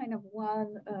kind of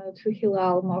one to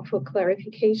Hilal, more for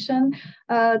clarification.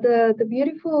 The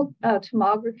beautiful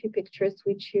tomography pictures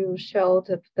which you showed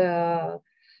of the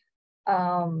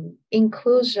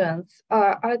inclusions,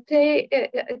 are they?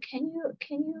 Can you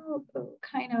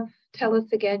kind of tell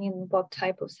us again in what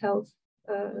type of cells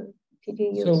did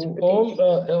you use? So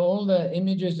all the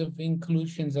images of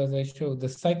inclusions, as I showed, the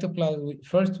cytoplasm.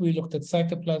 First, we looked at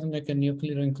cytoplasmic and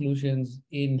nuclear inclusions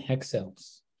in HEK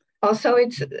cells. Oh, so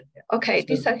it's okay.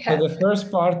 So the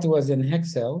first part was in HEK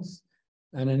cells,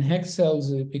 and in HEK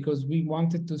cells, because we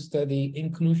wanted to study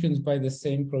inclusions by the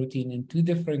same protein in two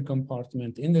different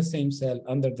compartments in the same cell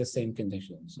under the same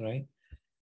conditions, right?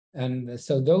 And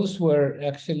so those were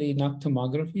actually not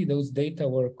tomography. Those data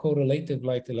were correlative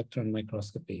light electron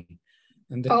microscopy.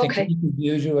 And the technique is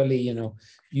usually, you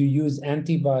use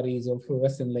antibodies or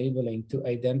fluorescent labeling to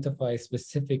identify a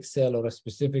specific cell or a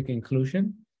specific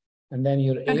inclusion. And then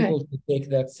you're able to take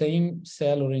that same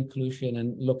cell or inclusion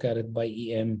and look at it by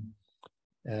EM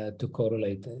to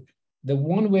correlate it. The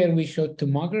one where we showed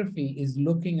tomography is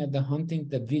looking at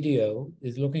the video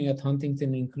is looking at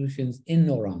Huntington inclusions in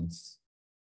neurons.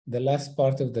 The last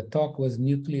part of the talk was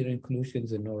nuclear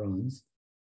inclusions in neurons.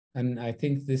 And I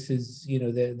think this is,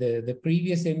 the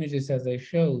previous images, as I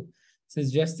showed,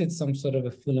 suggested some sort of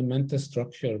a filamentous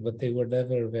structure, but they were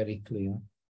never very clear.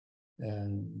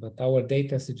 But our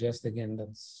data suggests, again,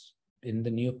 that's in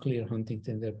the nuclear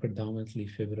Huntington, they're predominantly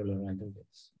fibrillar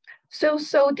aggregates. So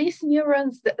these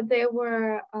neurons, they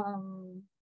were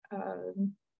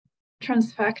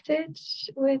transfected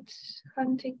with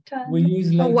Huntington? We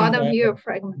use one of your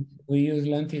fragments. We use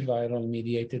lentiviral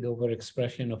mediated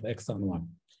overexpression of exon 1.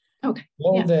 Okay.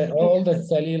 All the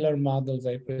cellular models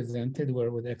I presented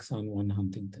were with exon 1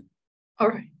 Huntington. All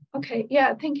right. Okay.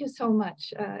 Yeah. Thank you so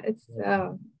much.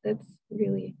 That's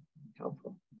really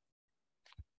helpful.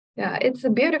 Yeah, it's a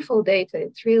beautiful data.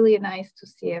 It's really nice to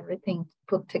see everything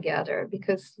put together,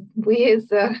 because we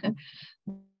as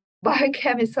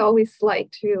biochemists always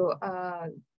like to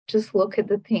just look at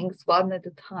the things one at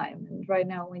a time. And right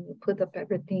now, when you put up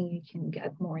everything, you can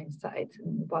get more insights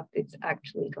in what is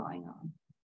actually going on.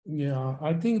 Yeah,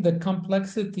 I think the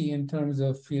complexity in terms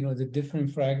of, the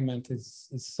different fragments is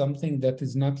something that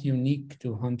is not unique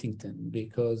to Huntington,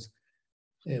 because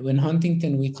when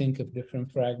Huntington, we think of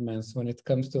different fragments. When it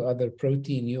comes to other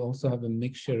protein, you also have a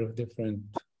mixture of different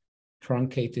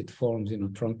truncated forms.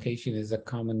 Truncation is a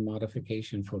common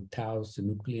modification for tau,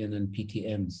 synuclein, and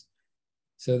PTMs.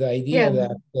 So the idea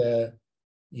that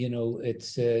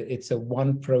it's a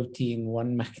one protein,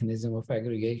 one mechanism of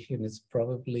aggregation is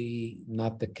probably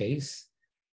not the case.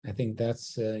 I think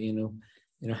that's,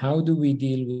 how do we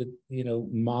deal with,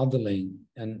 modeling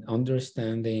and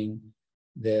understanding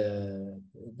the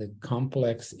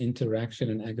complex interaction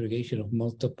and aggregation of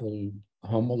multiple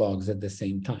homologs at the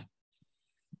same time?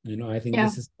 I think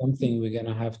this is something we're going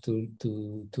to have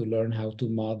to learn how to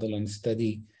model and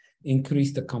study,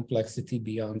 increase the complexity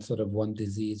beyond sort of one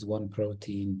disease, one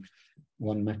protein,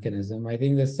 one mechanism. I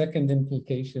think the second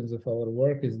implications of our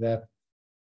work is that,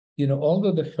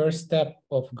 although the first step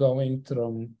of going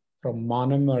from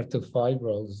monomer to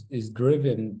fibrils is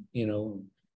driven,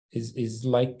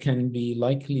 can be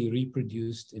likely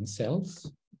reproduced in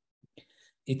cells,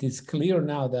 it is clear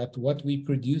now that what we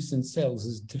produce in cells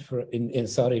is different,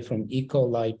 from E.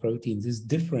 coli proteins is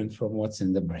different from what's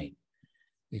in the brain.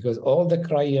 Because all the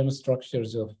cryo-EM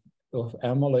structures of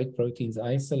amyloid proteins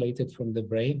isolated from the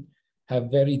brain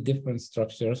have very different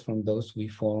structures from those we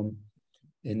form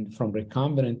from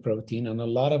recombinant protein. And a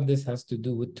lot of this has to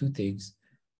do with two things: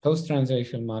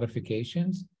 post-translational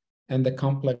modifications and the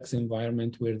complex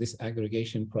environment where this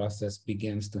aggregation process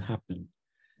begins to happen.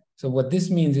 So what this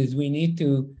means is we need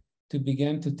to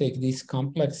begin to take these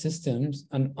complex systems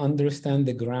and understand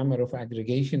the grammar of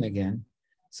aggregation again,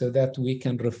 so that we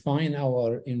can refine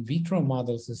our in vitro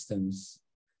model systems,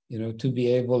 to be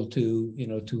able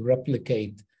to, to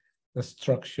replicate the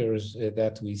structures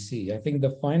that we see. I think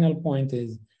the final point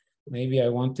is, maybe I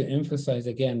want to emphasize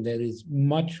again, there is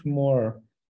much more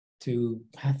to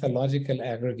pathological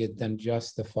aggregate than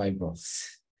just the fibrils.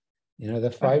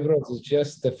 The fibrils is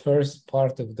just the first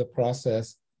part of the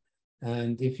process.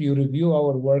 And if you review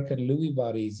our work at Lewy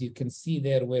bodies, you can see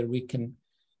there where we can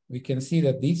see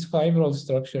that these fibril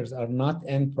structures are not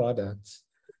end products.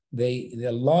 A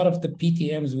lot of the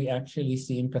PTMs we actually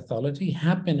see in pathology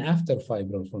happen after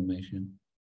fibril formation.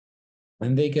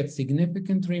 And they get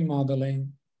significant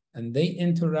remodeling, and they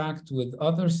interact with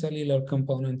other cellular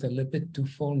component and lipid to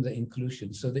form the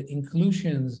inclusion. So the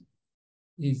inclusions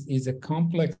is a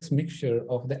complex mixture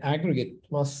of the aggregate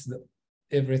plus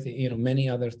everything, many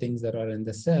other things that are in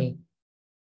the cell.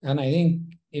 And I think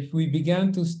if we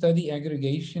began to study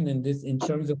aggregation in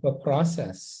terms of a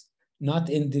process, not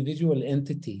individual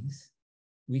entities,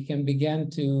 we can begin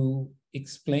to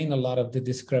explain a lot of the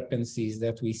discrepancies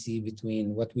that we see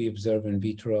between what we observe in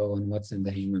vitro and what's in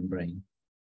the human brain.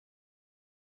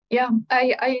 Yeah,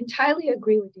 I entirely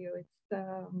agree with you. It's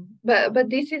but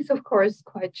this is of course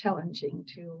quite challenging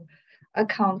to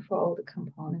account for all the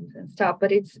components and stuff.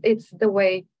 But it's the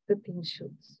way the thing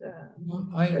should.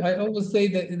 I always say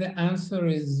that the answer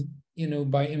is,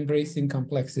 by embracing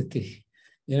complexity.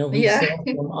 We saw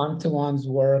from Antoine's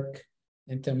work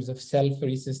in terms of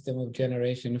cell-free system of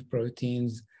generation of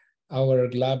proteins.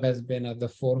 Our lab has been at the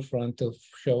forefront of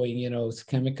showing,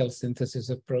 chemical synthesis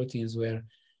of proteins where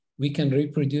we can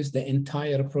reproduce the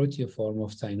entire proteoform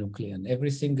of synuclein,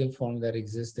 every single form that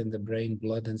exists in the brain,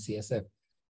 blood, and CSF.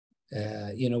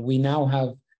 We now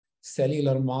have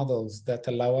cellular models that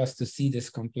allow us to see this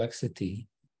complexity.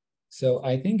 So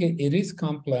I think it is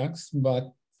complex,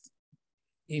 but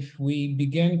if we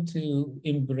begin to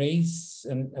embrace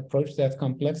and approach that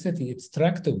complexity, it's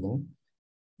tractable.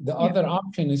 The other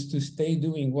option is to stay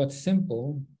doing what's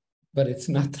simple, but it's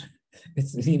not,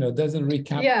 doesn't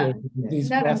recapture this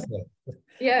process.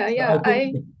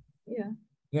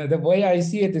 The way I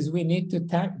see it is we need to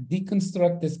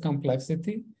deconstruct this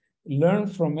complexity, learn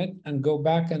from it, and go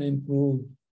back and improve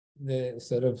the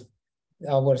sort of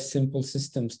our simple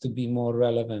systems to be more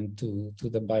relevant to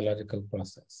the biological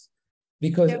process.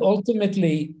 Because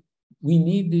ultimately, we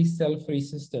need these cell-free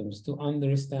systems to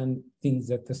understand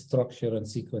things at the structure and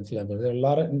sequence level. There are a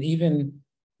lot of, and even,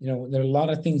 there are a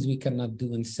lot of things we cannot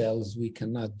do in cells, we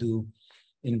cannot do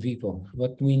in vivo,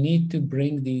 but we need to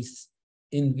bring these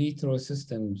in vitro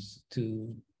systems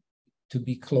to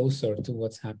be closer to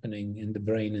what's happening in the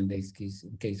brain in this case,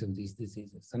 in case of these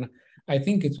diseases. And I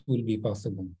think it will be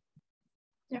possible.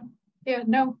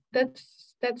 No,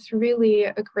 that's really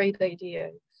a great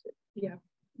idea.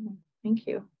 Thank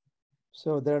you.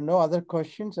 So there are no other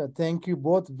questions. Thank you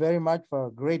both very much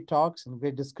for great talks and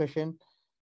great discussion.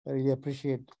 I really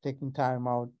appreciate taking time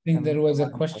out. I think there was a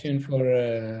question for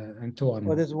Antoine.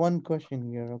 Oh, there's one question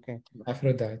here. Okay.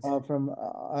 Aphrodite. From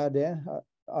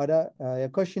Ada, a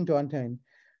question to Antoine.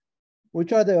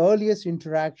 Which are the earliest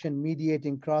interaction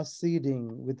mediating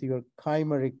cross-seeding with your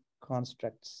chimeric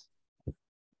constructs?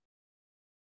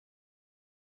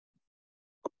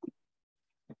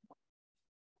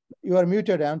 You are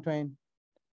muted, Antoine.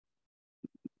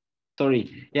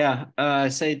 Sorry. I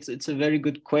say it's a very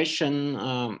good question.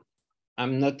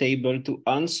 I'm not able to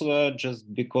answer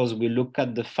just because we look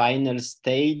at the final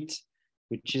state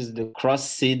which is the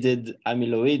cross-seeded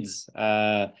amyloids.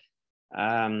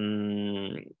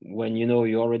 When you know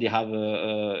you already have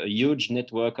a huge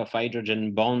network of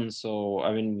hydrogen bonds. So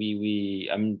I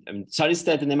mean,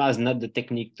 solid-state NMR is not the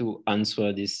technique to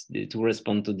answer this, to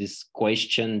respond to this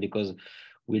question, because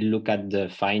we look at the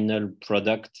final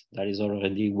product that is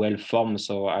already well formed.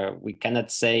 So we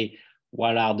cannot say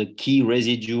what are the key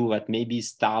residue that maybe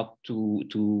start to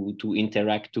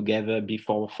interact together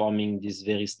before forming this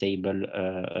very stable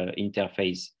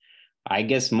interface. I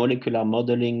guess molecular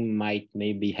modeling might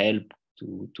maybe help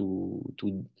to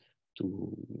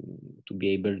be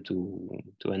able to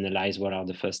analyze what are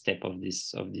the first step of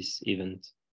this event.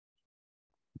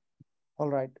 All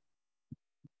right.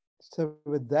 So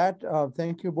with that,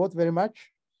 thank you both very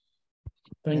much.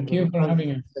 Thank you for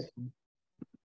having us.